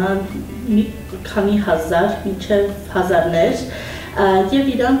ստանալ մի քանի հազար, մինչև հազարներ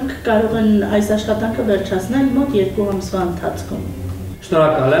եւ իրանք կարող են այս աշխատանքը վերջացնել մոտ 2 ամսվա ընթացքում։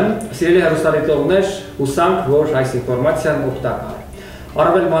 Շնորհակալ եմ։ Սիրելի հեռուստադիտողներ, հուսանք, որ այս ինֆորմացիան օգտակար է։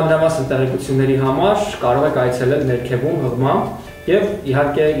 Առավել մանրամասն տեղեկությունների համար կարող եք այցելել ներքևում հղմամբ եւ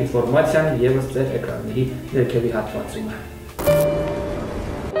իհարկե ինֆորմացիան եւս ձեր էկրանների ներքևի հատվածում է։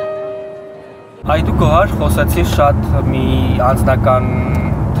 Այ դու Գոհար խոսեցիր շատ մի անձնական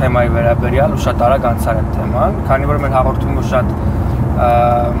թեմայի վերաբերյալ ու շատ արագ անցար այդ թեման, քանի որ մեր հաղորդումը շատ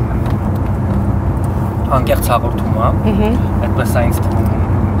անկեղծ հաղորդում է, այդպես է ինձ թվում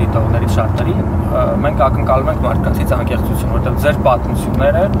դիտողներից շատերի, մենք ակնկալում ենք մարդկանցից անկեղծություն, որովհետև ձեր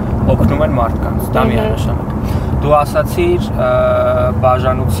պատմությունները օգնում են մարդկանց, դա միանշանակ։ Դու ասացիր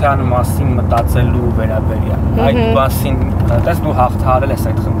բաժանության մասին մտածելու վերաբերյալ։ Այդ մասին, տես դու հաղթահարել ես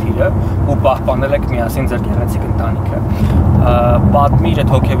այդ խնդիրը ու պահպանել եք միասին ձեր գեղեցիկ ընտանիքը։ Պատմիր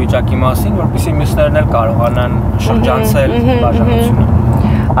այդ հոգեվիճակի մասին, որպեսզի մյուսներն էլ կարողանան շրջանցել բաժանությունը։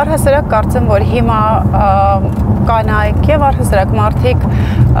 Առհասարակ կարծեմ, որ հիմա կանայք եւ առհասարակ մարդիկ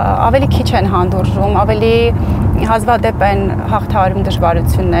ավելի քիչ են հանդուրժում, ավելի հազվադեպ են հաղթահարում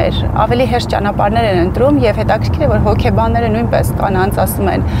դժվարություններ, ավելի հեշտ ճանապարհներ են ընտրում եւ հետաքրքիր է, որ հոգեբանները նույնպես կանանց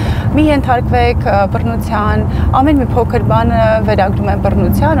ասում են՝ մի ենթարկվեք բռնության, ամեն մի փոքր բանը վերագրում են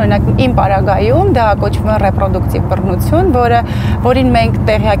բռնության, օրինակ իմ պարագայում դա կոչվում է ռեպրոդուկտիվ բռնություն, որին մենք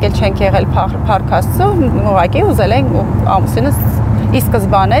տեղյակ չենք եղել փառք Աստծո, ուղղակի ուզել ենք ամուսինս ի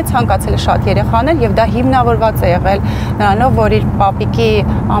սկզբանե ցանկացել է շատ երեխաներ եւ դա հիմնավորված է եղել նրանով, որ իր պապիկի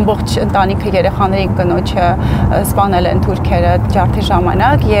ամբողջ ընտանիքը երեխաներին կնոջը սպանել են թուրքերը ջարդի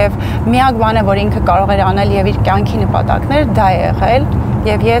ժամանակ եւ միակ բանը, որ ինքը կարող էր անել եւ իր կյանքի նպատակներ դա է եղել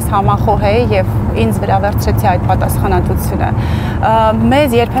եւ ես համախոհեի եւ ինձ վրա վերցրեցի այդ պատասխանատվությունը։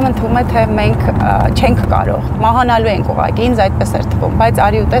 Մեզ երբեմն թվում է, թե մենք չենք կարող, մահանալու ենք ուղղակի, ինձ այդպես էր թվում, բայց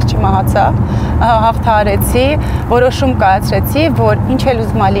արի ուտես չմահացա, հաղթահարեցի, որոշում կայացրեցի, որ ինչ էլ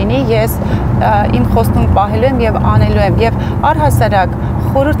ուզում լինի, ես իմ խոստում պահելու եմ եւ անելու եմ եւ առհասարակ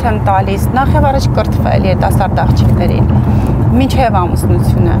խորհուրդ եմ տալիս նախ եւ առաջ կրթվել երիտասարդ աղջիկներին մինչև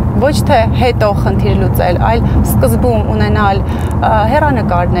ամուսնությունը, ոչ թե հետո խնդիր լուծել, այլ սկզբում ունենալ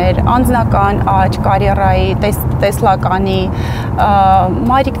հեռանկարներ, անձնական աճ, կարիերայի, տեսլականի,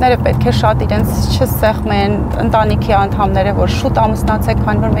 մայրիկները պետք է շատ իրենց չսեղմեն, ընտանիքի անդամները, որ շուտ ամուսնացեք,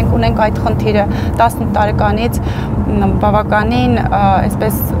 քանի որ մենք ունենք այդ խնդիրը 18 տարեկանից բավականին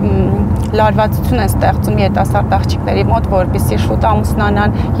այսպես լարվածություն են ստեղծում երիտասարդ աղջիկների մոտ, որպեսզի շուտ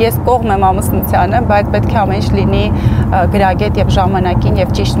ամուսնանան, ես կողմ եմ ամուսնությանը, բայց պետք է ամեն ինչ լինի գրագետ եւ ժամանակին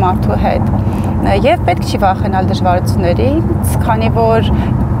եւ ճիշտ մարդու հետ։ Եվ պետք չի վախենալ դժվարություններից, քանի որ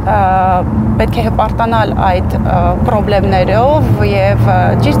պետք է հպարտանալ այդ խնդիրներով եւ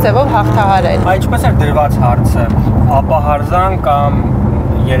ճիշտ ձևով հաղթահարել։ Այդ ինչպես է դրված հարցը, ապահարզան կամ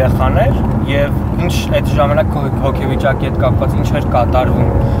երեխաներ եւ ինչ այդ ժամանակ հոգեվիճակի հետ կապված ինչ էր կատարվում,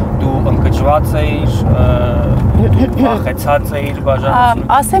 դու ընկճված էիր, վախեցած էիր բաժանությունը։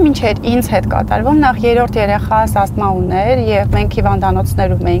 Ասեմ ինչ էր ինձ հետ կատարվում, նախ երրորդ երեխաս ասթմա ուներ եւ մենք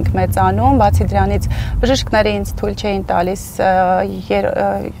հիվանդանոցներում էինք մեծանում, բացի դրանից բժիշկները ինձ թույլ չէին տալիս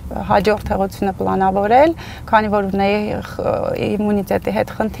հաջորդ հեղությունը պլանավորել, քանի որ ունեի իմունիտետի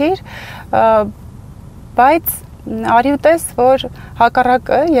հետ խնդիր, բայց արի ուտես, որ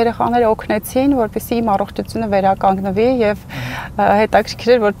հակառակը երեխաները օգնեցին, որպեսզի իմ առողջությունը վերականգնվի եւ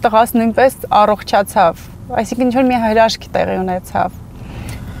հետաքրքիր էր, որ տղաս նույնպես առողջացավ, այսինքն ինչ որ մի հրաշք տեղի ունեցավ։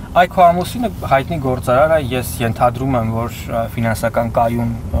 Այ քո ամուսինը հայտնի գործարար է, ես ենթադրում եմ, որ ֆինանսական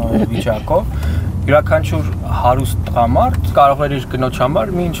կայուն վիճակով յուրաքանչյուր հարուստ տղամարդ կարող էր իր կնոջ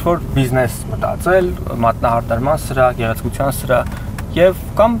համար մի ինչ-որ բիզնես մտածել, մատնահարդարման սրահ, գեղեցկության սրահ եւ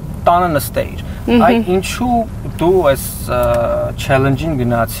կամ տանը նստեիր։ Այ ինչու դու այս challenge-ին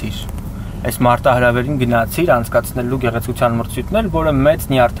գնացիր, այս մարտահրավերին գնացիր անցկացնելու գեղեցկության մրցույթներ, որը մեծ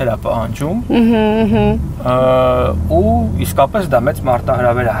նյարդեր է պահանջում, ու իսկապես դա մեծ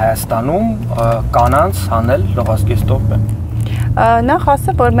մարտահրավեր է Հայաստանում կանանց հանել լողազգեստով։ Նախ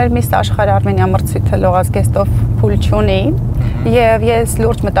ասեմ, որ մեր Միսս Աշխարհ մրցույթը լողազգեստով փուլ չունի, եւ ես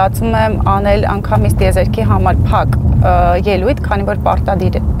լուրջ մտածում եմ անել անգամից տիեզերքի համար փակ ելույթ, քանի որ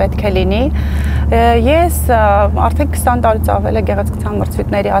պարտադիր պետք է լինի։ Ես արդեն 20 տարուց ավել է գեղեցկության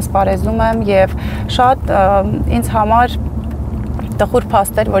մրցույթների ասպարեզում եմ եւ շատ ինձ համար տխուր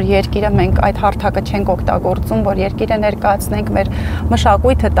փաստ էր, որ երկիրը մենք այդ հարթակը չենք օգտագործում, որ երկիրը ներկայացնենք մեր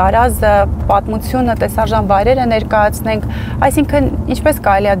մշակույթը, տարազը, պատմությունը, տեսարժան վայրերը ներկայացնենք, այսինքն ինչպես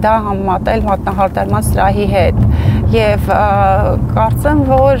կարելի է դա համեմատել մատնահարդարման սրահի հետ։ Եվ կարծեմ,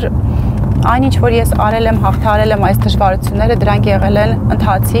 որ այնինչ որ ես արել եմ, հաղթահարել եմ այս դժվարությունները, դրանք եղել են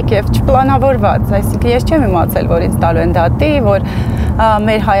ընթացիկ եւ չպլանավորված, այսինքն ես չեմ իմացել, որ ինձ տալու են դատի, որ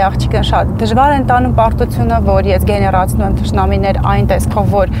մեր հայ աղջիկն շատ դժվար են տանում պարտությունը, որ ես գեներացնում եմ թշնամիներ այն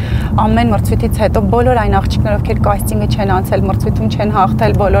տեսքով, որ ամեն մրցույթից հետո բոլոր այն աղջիկները, ովքեր կաստինգը չեն անցել, մրցույթում չեն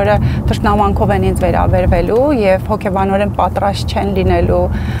հաղթել, բոլորը թշնամանքով են ինձ վերաբերվելու եւ հոգեբանորեն պատրաստ չեն լինելու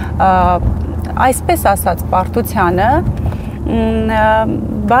այսպես ասած պարտությանը,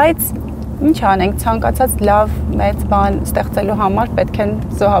 բայց ինչ անենք, ցանկացած լավ մեծ բան ստեղծելու համար պետք են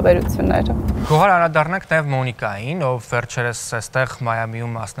զոհաբերությունները։ Գոհար, անդրադառնանք նաև Մոնիկային, ով վերջերս այստեղ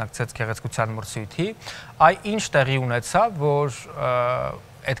Մայամիում մասնակցեց գեղեցկության մրցույթի, ինչ տեղի ունեցավ, որ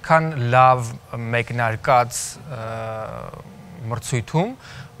այդքան լավ մեկնարկած մրցույթում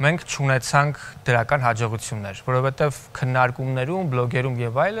մենք չունեցանք դրական հաջողություններ, որովհետև քննարկումներում, բլոգերում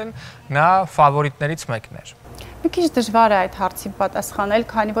եւ այլն նա ֆավորիտներից մեկն էր։ Մի քիչ դժվար է այդ հարցին պատասխանել,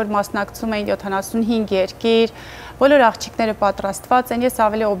 քանի որ մասնակցում էին 75 երկիր, բոլոր աղջիկները պատրաստված են, ես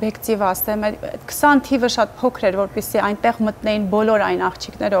ավելի օբյեկտիվ ասեմ, 20 թիվը շատ փոքր էր, որպեսզի այնտեղ մտնեին բոլոր այն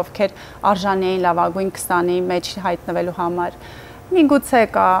աղջիկները, ովքեր արժանի էին լավագույն 20-ի մեջ հայտնվելու համար։ Միգուցե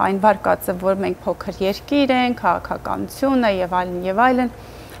կա այն վարկածը, որ մենք փոքր երկիր ենք, քաղաքականություն է եւ այլն եւ այլն։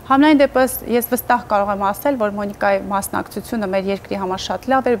 Համենայն դեպս ես վստահ կարող եմ ասել, որ Մոնիկայի մասնակցությունը մեր երկրի համար շատ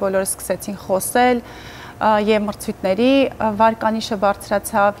լավ էր, բոլորը սկսեցին խոսել եւ մրցույթների վարկանիշը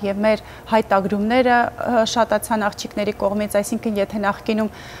բարձրացավ եւ մեր հայտագրումները շատացան աղջիկների կողմից, այսինքն եթե նախկինում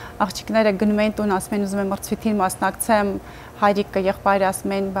աղջիկները գնում էին տուն, ասում են ուզում եմ մրցույթին մասնակցեմ, հայրիկը եղբայրը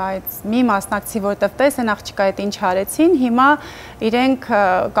ասում են, բայց մի մասնակցի, որտեվ տես են աղջիկա այդ ինչ արեցին, հիմա իրենք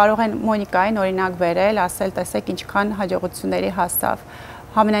կարող են Մոնիկային օրինակ բերել, ասել տեսեք ինչքան հաջողությունների հասավ։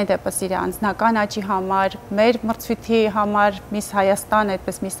 Համենայն դեպս իր անձնական աճի համար, մեր մրցույթի համար, Միսս Հայաստան,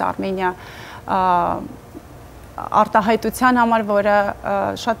 այդպես Միսս Արմենիա արտահայտության համար, որը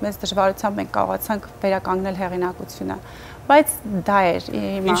շատ մեծ դժվարությամբ մենք կարողացանք վերականգնել հեղինակությունը, բայց դա էր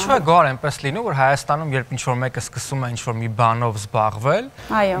հիմա։ Ինչու է Գոհար այնպես լինում, որ Հայաստանում երբ ինչ-որ մեկը սկսում է ինչ-որ մի բանով զբաղվել,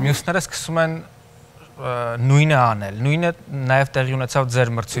 մյուսները սկսում են նույնը անել, նույնը նաև տեղի ունեցավ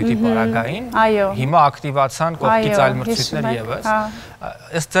ձեր մրցույթի պարագային, հիմա ակտիվացան կողքից այլ մրցույթներ ևս,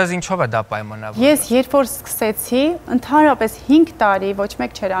 ըստ ձեզ ինչով է դա պայմանավորված։ Ես երբ որ սկսեցի, ընդհանրապես 5 տարի ոչ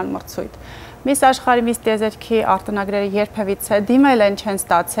մեկ չէր անում մրցույթ։ Միս աշխարհի միս տիեզերքի արտոնագրերը երբևիցե դիմել են, չեն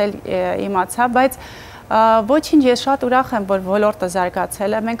ստացել, իմացա, բայց ոչինչ, ես շատ ուրախ եմ, որ ոլորտը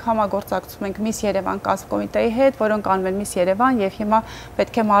զարգացել է, մենք համագործակցում ենք Միս Երևան կազմկոմիտեի հետ, որոնք անում են Միս Երևան եւ հիմա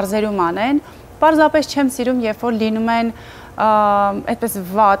պետք է մարզերում անեն։ Պարզապես չեմ սիրում, երբ որ լինում են այդպես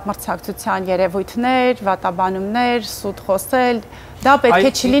վատ մրցակցության երևույթներ, վատաբանումներ, սուտ խոսել, դա պետք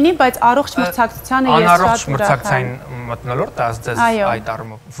է չլինի, բայց առողջ մրցակցությանը ես անառողջ շատ ուրախ եմ։ մրցակցային մթնոլորտ ասձեզ այդ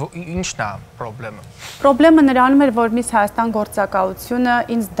առումով։ Ի՞նչն է խնդրեմը։ Խնդրեմը նրանում էր, որ Միս Հայաստան գործակալությունը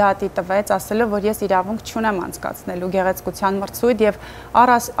ինձ դատի տվեց, ասելով, որ ես իրավունք չունեմ անցկացնելու գեղեցկության մրցույթ եւ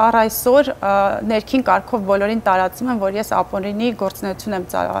առ այսօր ներքին կարգով բոլորին տարածում եմ, որ ես ապօրինի գործունեություն եմ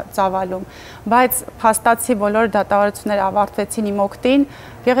ծավալում, բայց փաստացի բոլոր դատավարությունները ավարտվեցին իմ օգտին,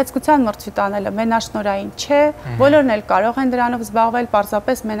 գեղեցկության մրցույթ անելը մենաշնորհային չէ, բոլորն էլ կարող են դրանով զբաղվել,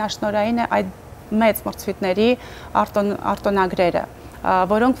 պարզապես մենաշնորհային է այդ մեծ մրցույթների արտոնագրերը,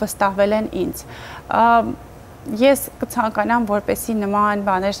 որոնք վստահվել են ինձ։ Ես կցանկանամ, որպեսզի նման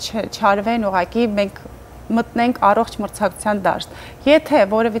բաներ չարվեն, ուղղակի մենք մտնենք առողջ մրցակցության դաշտ։ Եթե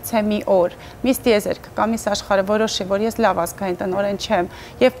որևիցե մի օր Միս տիեզերքը կամ Միս աշխարհը որոշի, որ ես լավ ազգային տնօրեն չեմ,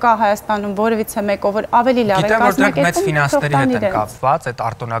 եւ կա Հայաստանում որևիցե մեկը, որ ավելի լավ է կազմակերպում, մեծ ֆինանսների հետ են կապված, այդ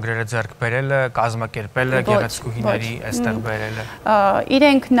արտոնագրերը ձեռք բերելը, կազմակերպելը, գեղեցկուհիների այստեղ բերելը։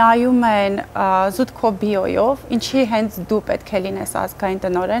 Իրենք նայում են զուտ քո բիոյով, ինչի հենց դու պետք է լինես ազգային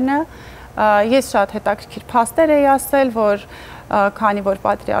տնօրենը։ Ես շատ հետաքրքիր փաստեր էի ասել, որ քանի որ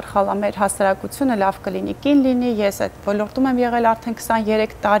պատրիարխալ է մեր հասարակությունը, լավ կլինի կին լինի, ես այդ ոլորտում եմ եղել արդեն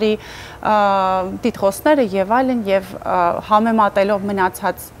 23 տարի, դիտխոսները եւ այլն եւ համեմատելով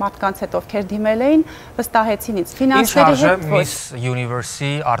մնացած մարդկանց հետ ովքեր դիմել էին, վստահեցին ինձ ֆինանսների հետ ոչ։ Miss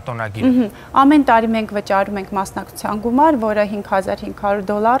Universe-ի արտոնագիր։ Ամեն տարի մենք վճարում ենք մասնակցության գումար, որը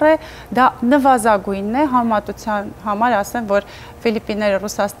 $5,500 է, դա նվազագույնն է, համեմատության համար ասեմ, որ Ֆիլիպինները,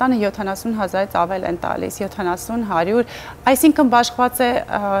 Ռուսաստանը 70,000-ից ավել են տալիս, 70-100, այսինքն բաշխված է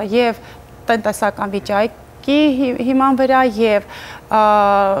եւ տնտեսական վիճակի հիման վրա եւ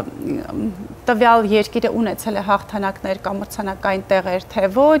տվյալ երկիրը ունեցել է հաղթանակներ կամ մրցանակային տեղեր, թե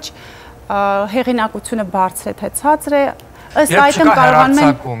ոչ, հեղինակությունը բարձր է, թե ցածր է, ըստ այդմ կարողանում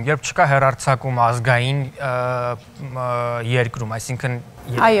են երբ չկա հեռարձակում ազգային երկրում, այսինքն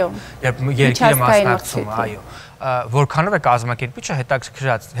երբ երկիրը մասնակցում, այո, որքանով է կազմակերպիչը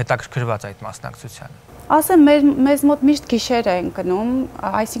հետաքրքրված այդ մասնակցությանը։ Ասեմ, մեզ մոտ միշտ գիշեր է ընկնում,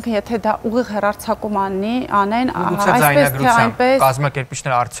 այսինքն եթե դա ուղիղ հեռարձակում անեն, այսպես թե այնպես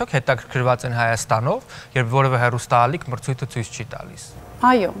կազմակերպիչները արդյոք հետաքրքրված են Հայաստանով, երբ որևէ հեռուստաալիք մրցույթը ցույց չի տալիս։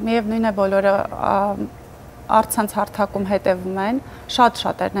 Այո, միևնույն է բոլորը առցանց հարթակում հետևում են,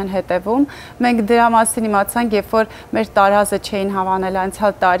 շատ-շատերն են հետևում։ Մենք դրա մասին իմացանք, երբ որ մեր տարազը չէին հավանել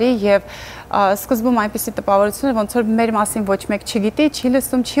անցյալ տարի եւ սկզբում այնպիսի տպավորություն էր, ոնց որ մեր մասին ոչ մեկ չգիտի, չի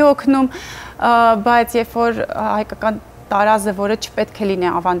լսում, չի օգնում, բայց երբ որ հայկական տարազը, որը չպետք է լինի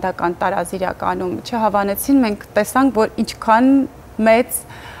ավանդական տարազ իրականում, չհավանեցին, մենք տեսանք, որ ինչքան մեծ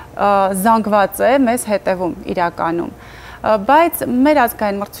զանգված է մեզ հետևում իրականում։ Բայց մեր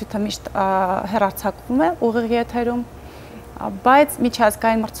ազգային մրցույթը միշտ հեռարձակվում է ուղիղ եթերում, բայց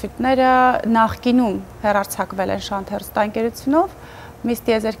միջազգային մրցույթները նախկինում հեռարձակվել են Շանթ հեռուստաընկերությունով, Միսս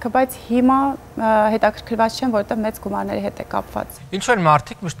Տիեզերքը, բայց հիմա հետաքրքրված չեմ, որովհետև մեծ գումարների հետ է կապված։ Ինչ որ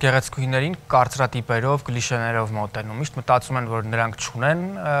մարդիկ միշտ գեղեցկուհիներին կարծրատիպերով, կլիշեներով մոտենում, միշտ մտածում են, որ նրանք չունեն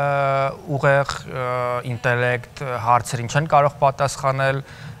ուղեղ ինտելեկտ, հարցերին չեն կարող պատասխանել,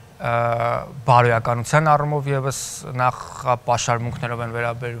 բարոյականության առումով եւս նախ պաշարմունքներով են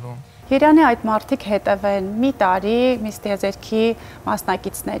վերաբերվում։ Երանի այդ մարդիկ հետևեն մի տարի Միսս Տիեզերքի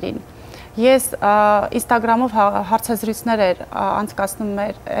մասնակիցներին։ Ես Instagram-ով հարցազրույցներ անցկացնում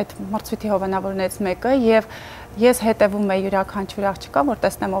մեր այդ մրցույթի հովանավորներից մեկը եւ ես հետևում եմ յուրաքանչյուր աղջկա, որ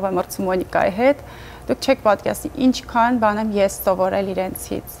տեսնեմ ով է մրցում Մոնիկայի հետ։ Դուք չեք պատկերացնի ինչքան բան եմ ես սովորել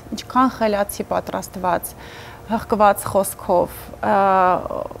իրենցից, ինչքան խելացի պատրաստված, հղկված խոսքով,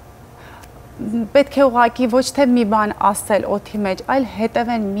 պետք է ուղղակի ոչ թե մի բան ասել օդի մեջ, այլ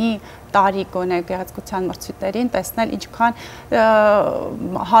հետևեն մի տարի գոնե գեղեցկության մրցույթներին, տեսնել ինչքան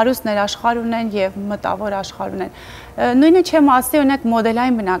հարուստ ներաշխար ունեն եւ մտավոր աշխարհ ունեն։ Նույնը չեմ ասի օրինակ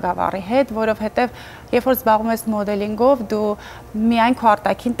մոդելային բնագավառի հետ, որովհետեւ երբ որ զբաղվում ես մոդելինգով, դու միայն քո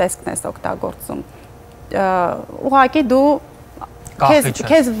արտաքին տեսքն ես օգտագործում։ Ուղղակի դու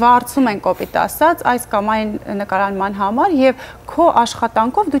քեզ վարձում են կոպիտ ասած այս կամ այն նկարանման համար եւ քո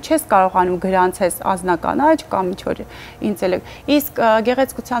աշխատանքով դու չես կարողանում գրանցես անձնական աճ կամ ինչ-որ ինտելեկտ։ Իսկ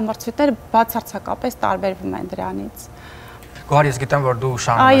գեղեցկության մրցույթները բացարձակապես տարբերվում են դրանից։ Գոհար, ես գիտեմ, որ դու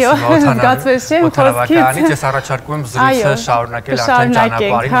շարունակում ես օդանավականից, ես առաջարկում եմ զրույցը շարունակել արդեն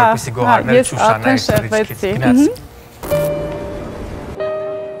ճանապարհին, որպեսզի Գոհարները չուշանային։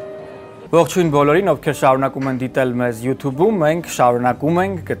 Ողջույն բոլորին, ովքեր շարունակում են դիտել մեզ YouTube-ում, մենք շարունակում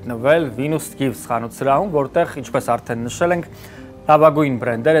ենք գտնվել Venus Gives խանութսրահում, որտեղ, ինչպես արդեն նշել ենք, լավագույն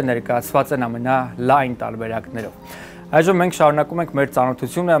բրենդերը ներկայացված են ամենալայն տարբերակներով։ Այժմ մենք շարունակում ենք մեր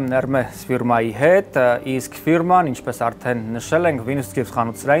ծանոթությունը Mher ֆիրմայի հետ, իսկ ֆիրման, ինչպես արդեն նշել ենք, Venus Gives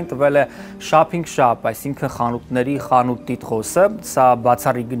խանութսրահին տվել է shopping shop, այսինքն խանութների խանութ տիտղոսը, սա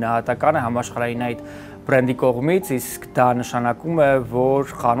բացառիկ գնահատական է համաշխարհային այդ բրենդի կողմից, իսկ դա նշանակում է, որ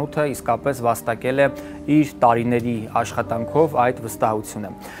խանութը իսկապես վաստակել է իր տարիների աշխատանքով այդ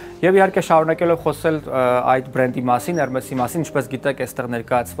վստահությունը։ Եվ իհարկե շարունակելով խոսել այդ բրենդի մասին, Mher-ի մասին, ինչպես գիտեք, այստեղ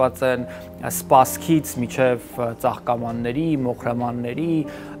ներկայացված են սպասքից մինչև ծաղկամանների, մոխրամանների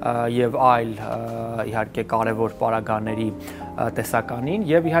եւ այլ իհարկե կարևոր պարագաների տեսականին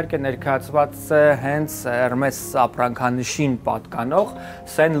եւ իհարկե ներկայացված է հենց Mher ապրանքանշին պատկանող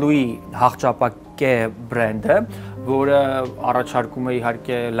Saint Louis հաղճապակե բրենդը, որը առաջարկում է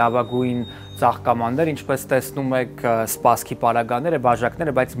իհարկե լավագույն ծաղկամաններ, ինչպես տեսնում եք սպասքի պարագաները,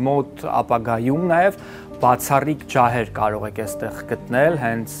 բաժակները, բայց մոտ ապագայում նաև բացառիկ ջահեր կարող եք այստեղ գտնել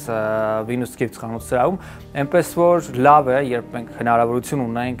հենց Venus Gives խանութսրահում, այնպես որ լավ է, երբ մենք հնարավորություն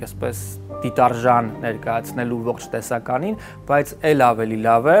ունենք այսպես դիտարժան ներկայացնելու ողջ տեսականին, բայց էլ ավելի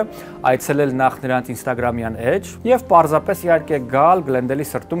լավ է այցելել նախ նրանց Instagram-յան էջ եւ պարզապես իհարկե գալ Գլենդելի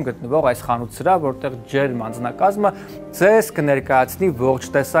սրտում գտնվող այս խանութսրահ, որտեղ ջերմ անձնակազմը ձեզ կներկայացնի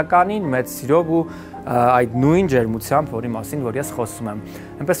ողջ տեսականին մեծ սիրով ու այդ նույն ջերմությամբ, որի մասին որ ես խոսում եմ։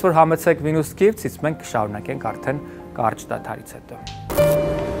 Այնպես որ համեցեք Venus Gives-ից, մենք կշարունակենք արդեն կարճ դադարից հետո։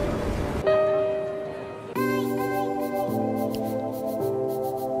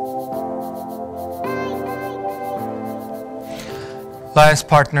 Lions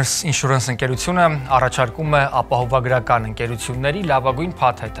Partners Insurance ընկերությունը առաջարկում է ապահովագրական ընկերությունների լավագույն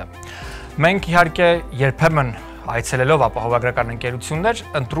փաթեթը։ Մենք իհարկե երբեմն այցելելով ապահովագրական ընկերություններ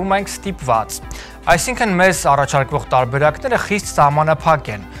ընտրում ենք ստիպված։ Այսինքն մեզ առաջարկվող տարբերակները խիստ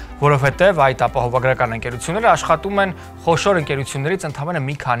սահմանափակ են, որովհետև այդ ապահովագրական ընկերությունները աշխատում են խոշոր ընկերություններից ընդամենը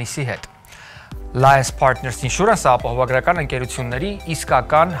մի քանիսի հետ։ Lions Partners Insurance ապահովագրական ընկերությունների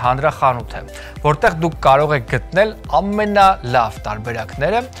իսկական հանրախանութ է, որտեղ դուք կարող եք գտնել ամենալավ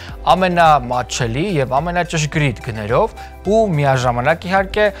տարբերակները, ամենամատչելի եւ ամենաճշգրիտ գներով ու միաժամանակ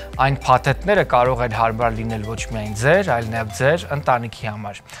իհարկե այն փաթեթները կարող են հարմար լինել ոչ միայն ձեր, այլ նաեւ ձեր ընտանիքի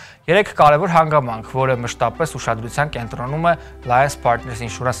համար։ Երեք կարևոր հանգամանք, որը մշտապես ուշադրության կենտրոնում է Lions Partners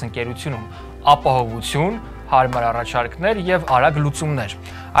Insurance ընկերությունում՝ ապահովություն, հարմար առաջարկներ եւ արագ լուծումներ։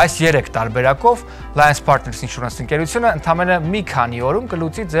 Այս 3 տարբերակով Lions Partners Insurance ընկերությունը ընդամենը մի քանի օրում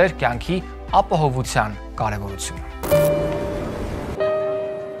կլուծի ձեր կյանքի ապահովության կարևորությունը։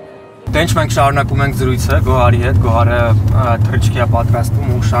 Դե ինչ մենք շարունակում ենք զրույցը Գոհարի հետ, Գոհարը թռիչքի է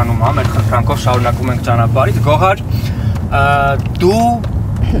պատրաստում ու ուշանում է, մեր խնդրանքով շարունակում ենք ճանապարհից։ Գոհար, դու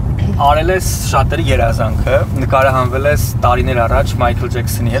արել ես շատերի երազանքը, նկարահանվել ես տարիներ առաջ Մայքլ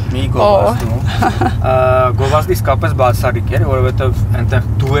Ջեքսոնի հետ մի գովազդում։ Գովազդը իսկապես բացառիկ էր, որովհետև այնտեղ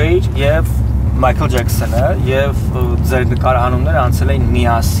դու էիր եւ Մայքլ Ջեքսոնը եւ ձեր նկարահանումները անցել էին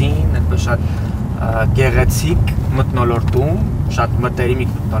միասին, այդպես շատ գեղեցիկ մթնոլորտում, շատ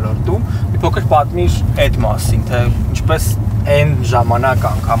մտերիմիկ մթնոլորտում։ Մի փոքր պատմիր այդ մասին, թե ինչպես այն ժամանակ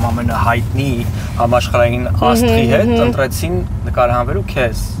անգամ ամենահայտնի համաշխարհային աստղի հետ ընտրեցին նկարահանվելու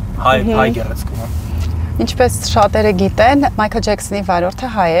քեզ հայ գեղեցկում։ Ինչպես շատերը գիտեն, Մայքլ Ջեքսոնի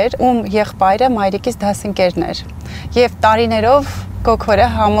վարորդը հայ էր, ում եղբայրը մայրիկից դասընկերն էր։ Եվ տարիներով Գոհարը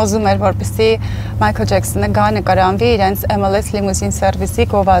համոզում էր, որպեսզի Մայքլ Ջեքսոնը գա նկարահանվի իրենց MLS լիմուզին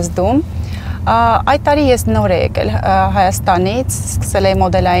սերվիսի գովազդում։ Այդ տարի ես նոր եկել Հայաստանից, սկսել էի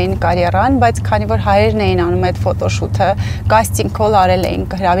մոդելային կարիերան, բայց քանի որ հայերն էին անում այդ ֆոտոշութը, կաստինգ կոլ արել էին,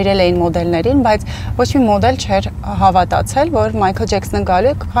 հրավիրել էին մոդելներին, բայց ոչ մի մոդել չէր հավատացել, որ Մայքլ Ջեքսոնը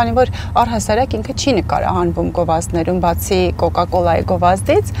գալու է, քանի որ առհասարակ ինքը չի նկարահանվում գովազդներում, բացի Կոկա-կոլայի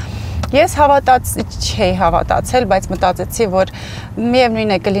գովազդից։ Ես չէի հավատացել, բայց մտածեցի, որ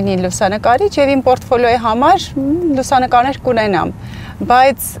միևնույն է կլինի լուսանկարիչ եւ իմ պորտֆոլիոյի համար լուսանկարներ կունենամ։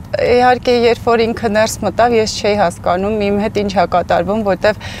 Բայց իհարկե երբ որ ինքը ներս մտավ, ես չէի հասկանում իմ հետ ինչ է կատարվում,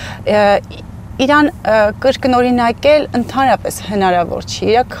 որտեվ իրան կրկնօրինակել ընդհանրապես հնարավոր չի։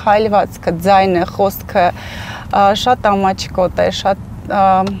 Իր քայլվածքը, ձայնը, խոսքը շատ ամաչկոտ է, շատ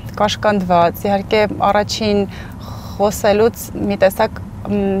կաշկանդված։ Իհարկե առաջին խոսելուց մի տեսակ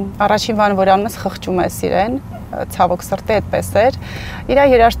առաջին բանը, որ անում ես, խղճում ես իրեն, ցավոք սրտի այդպես էր։ Իր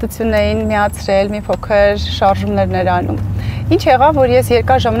երաժշտությունն էին միացրել, մի փոքր շարժումներ անում։ Ինչ եղավ, որ ես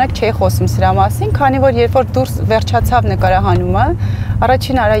երկար ժամանակ չէի խոսում սրա մասին, քանի որ երբ որ դուրս վերջացավ նկարահանումը,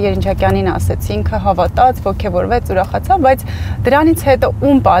 առաջին Արա Երնջակյանին ասեցի, ինքը հավատաց, ոգևորվեց, ուրախացավ, բայց դրանից հետո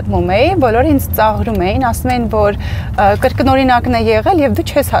ում պատմում էի, բոլորը ինձ ծաղրում էին, ասում էին, որ կրկնօրինակն է եղել եւ դու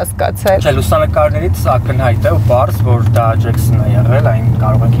չես հասկացել։ Չէ, լուսանկարներից ակնհայտ է ու բարձ, որ դա Ջեքսոնն է եղել, այն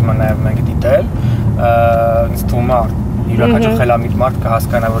կարող ենք հիմա նաեւ մենք դիտել։ Ինձ թվում է յուրաքանչյուր խելամիտ մարդ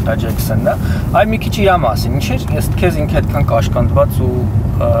կհասկանա, որ դա Ջեքսոնն է։ Այ մի քիչ իր մասին, ինչ էր, ես քեզ ինքը այդքան կաշկանդված ու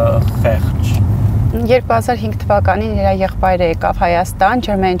խեղճ։ 2005 թվականին իր եղբայրը եկավ Հայաստան,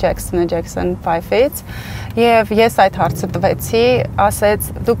 Ջերմեն Ջեքսոնը, Ջեքսոն 5-ից, եւ ես այդ հարցը տվեցի, ասեց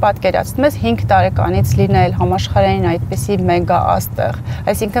դու պատկերացնում ես 5 տարեկանից լինել համաշխարհային այդպիսի մեգա աստղ,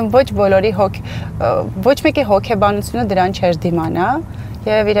 այսինքն ոչ մեկի հոգեբանությունը դրան չէր դիմանա,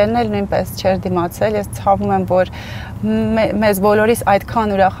 եւ իրենն էլ նույնպես չէր դիմացել, ես ցավում եմ, որ մեզ բոլորիս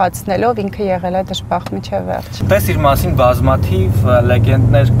այդքան ուրախացնելով ինքը եղել է դժբախտ մինչև վերջ։ Տես իր մասին բազմաթիվ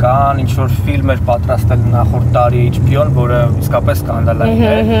լեգենդներ կան, ինչ որ ֆիլմ էր պատրաստել նախորդ տարի HBO-ն, որը իսկապես սկանդալային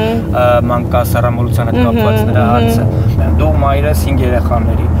էր, մանկասեռամոլության հետ կապված նրա հարցը։ Դու մայր ես 5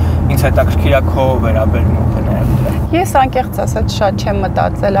 երեխաների, ինձ հետաքրքիր է քո վերաբերմունքը նաև դրա։ Ես անկեղծ ասած շատ չեմ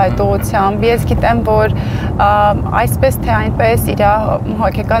մտածել այդ ուղղությամբ։ Ես գիտեմ, որ այսպես թե այնպես իր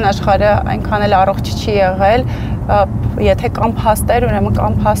հոգեկան աշխարհը այնքան էլ առողջ չի եղել, եթե կամ փաստեր, ուրեմն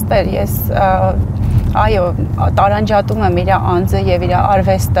կամ փաստեր, ես այո, տարանջատում եմ իր անձը եւ իր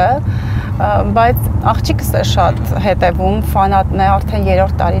արվեստը, բայց աղջիկս է շատ հետևում, ֆանատն է, արդեն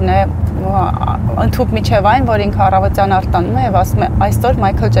 3-րդ տարին է ընդհուպ միջև այն, որ ինքը առավոտյան արտանում է եւ ասում է այսօր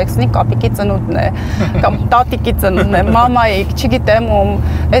Մայքլ Ջեքսոնի կապիկի ծնունդն է կամ տատիկի ծնունդն է, մամայիկ, չգիտեմ ում,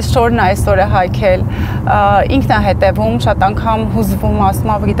 այս շորն այսօր է հայքել, ինքն է հետևում, շատ անգամ հուզվում,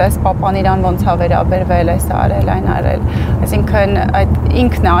 ասում է գիտես papan իրան ոնց է վերաբերվել, այս արել, այն արել, այսինքն այդ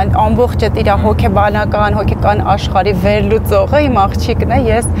ինքն է ամբողջ այդ իր հոգեկան աշխարհի վերլուծողը իմ աղջիկն է,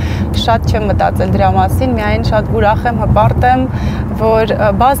 ես շատ չեմ մտածել դրա մասին, միայն շատ ուրախ եմ, հպարտ եմ, որ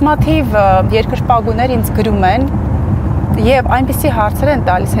բազմաթիվ երկրպագուներ ինձ գրում են եւ այնպիսի հարցեր են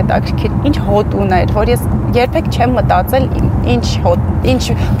տալիս հետաքրքիր, ինչ հոտ ուներ, որ ես երբեք չեմ մտածել ինչ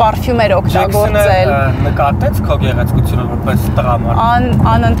պարֆյում էր օգտագործել։ Նկատեց քո գեղեցկությունը որպես տղամարդ։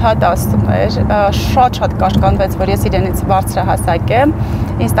 Անընդհատ ասում էր, շատ կաշկանդվեց, որ ես իրենից բարձրահասակ եմ։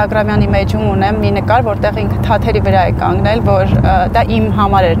 Instagram-յան իմեջում ունեմ մի նկար, որտեղ ինքը թաթերի վրա է կանգնել, որ դա իմ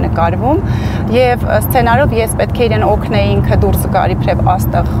համար էր նկարվում եւ սցենարով ես պետք է իրեն օգնեի ինքը դուրս գար իբրև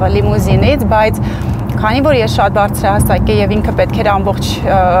աստղ լիմուզինից, բայց քանի որ ես շատ բարձրահասակ եմ եւ ինքը պետք էր ամբողջ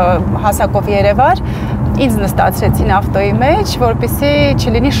հասակով երևար, ինձ նստացրեցին ավտոյի մեջ, որպեսզի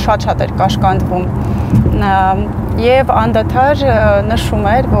չլինի շատ էր կաշկանդվում։ Եվ անդադար նշում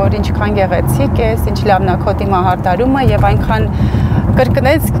էր, որ ինչքան գեղեցիկ ես, ինչ լավն է քո դիմահարդարումը եւ այնքան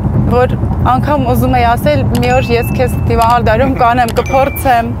կրկնեց, որ անգամ ուզում էի ասել, մի օր ես քեզ դիմահարդարում կանեմ,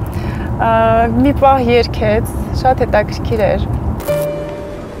 կփորձեմ։ Մի պահ երգեց, շատ հետաքրքիր էր։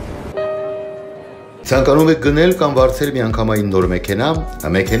 Ցանկանում եք գնել կամ վարձել միանգամային նոր մեքենա,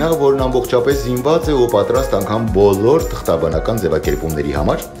 որն ամբողջապես զինված է ու պատրաստ անգամ բոլոր թղթաբանական ձևակերպումների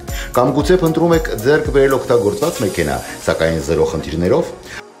համար, կամ գուցե փնտրում եք ձեռք բերել օգտագործված մեքենա, սակայն զերո խնդիրներով,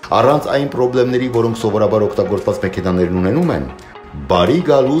 առանց այն խնդիրների, որոնք սովորաբար օգտագործված մեքենաներն ունենում են, բարի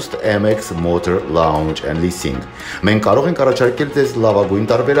գալուստ MX Motor Lounge and Leasing։ Մենք կարող ենք առաջարկել ձեզ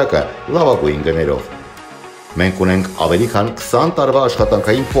լավագույն տարբերակը, լավագույն գներով։ Մենք ունենք ավելի քան 20 տարվա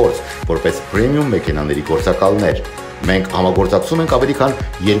աշխատանքային փորձ, որպես պրեմիում մեքենաների գործակալներ։ Մենք համագործակցում ենք ավելի քան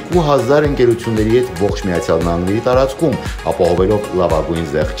 2000 ընկերությունների հետ ողջ Միացյալ Նահանգների տարածքում, ապահովելով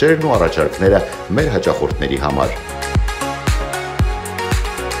լավագույն զեղչերն ու առաջարկները մեր հաճախորդների համար։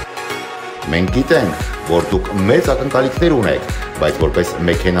 Մենք գիտենք, որ դուք մեծ ակնկալիքներ ունեք, բայց որպես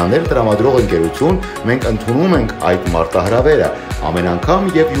մեքենաներ տրամադրող ընկերություն մենք ընդունում ենք այդ մարտահրավերը ամեն անգամ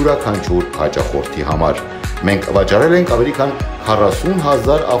եւ յուրաքանչյուր հաճախորդի համար։ Մենք վաճառել ենք ավելի քան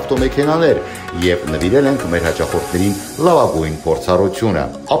 40,000 ավտոմեքենաներ եւ նվիրել ենք մեր հաճախորդներին լավագույն փորձառությունը։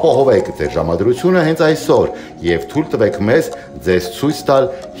 Ապահովեք ձեր ժամադրությունը հենց այսօր եւ թույլ տվեք մեզ ձեզ ցույց տալ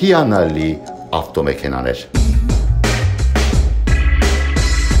հիանալի ավտոմեքենաներ։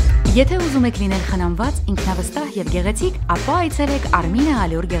 Եթե ուզում եք լինել խնամված, ինքնավստահ եւ գեղեցիկ, ապա այցելեք Արմինե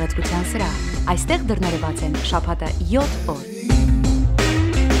Ալյոր գեղեցկության սրահ։ Այստեղ դռները բաց են շաբաթը 7 օր։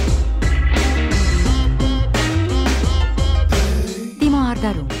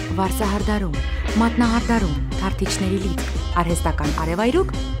 Դիմահարդարում, վարսահարդարում, մատնահարդարում, թարթիչների լիցք, արհեստական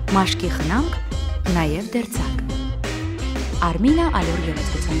արևայրուք, մաշկի խնամք, նաեւ դերձակ։ Արմինե Ալյոր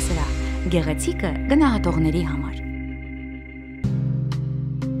գեղեցկության սրահ։ Գեղեցիկը գնահատողների համար։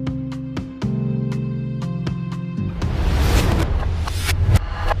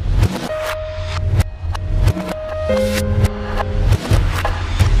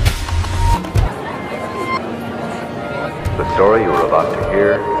 The story you're about to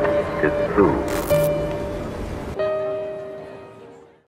hear is true.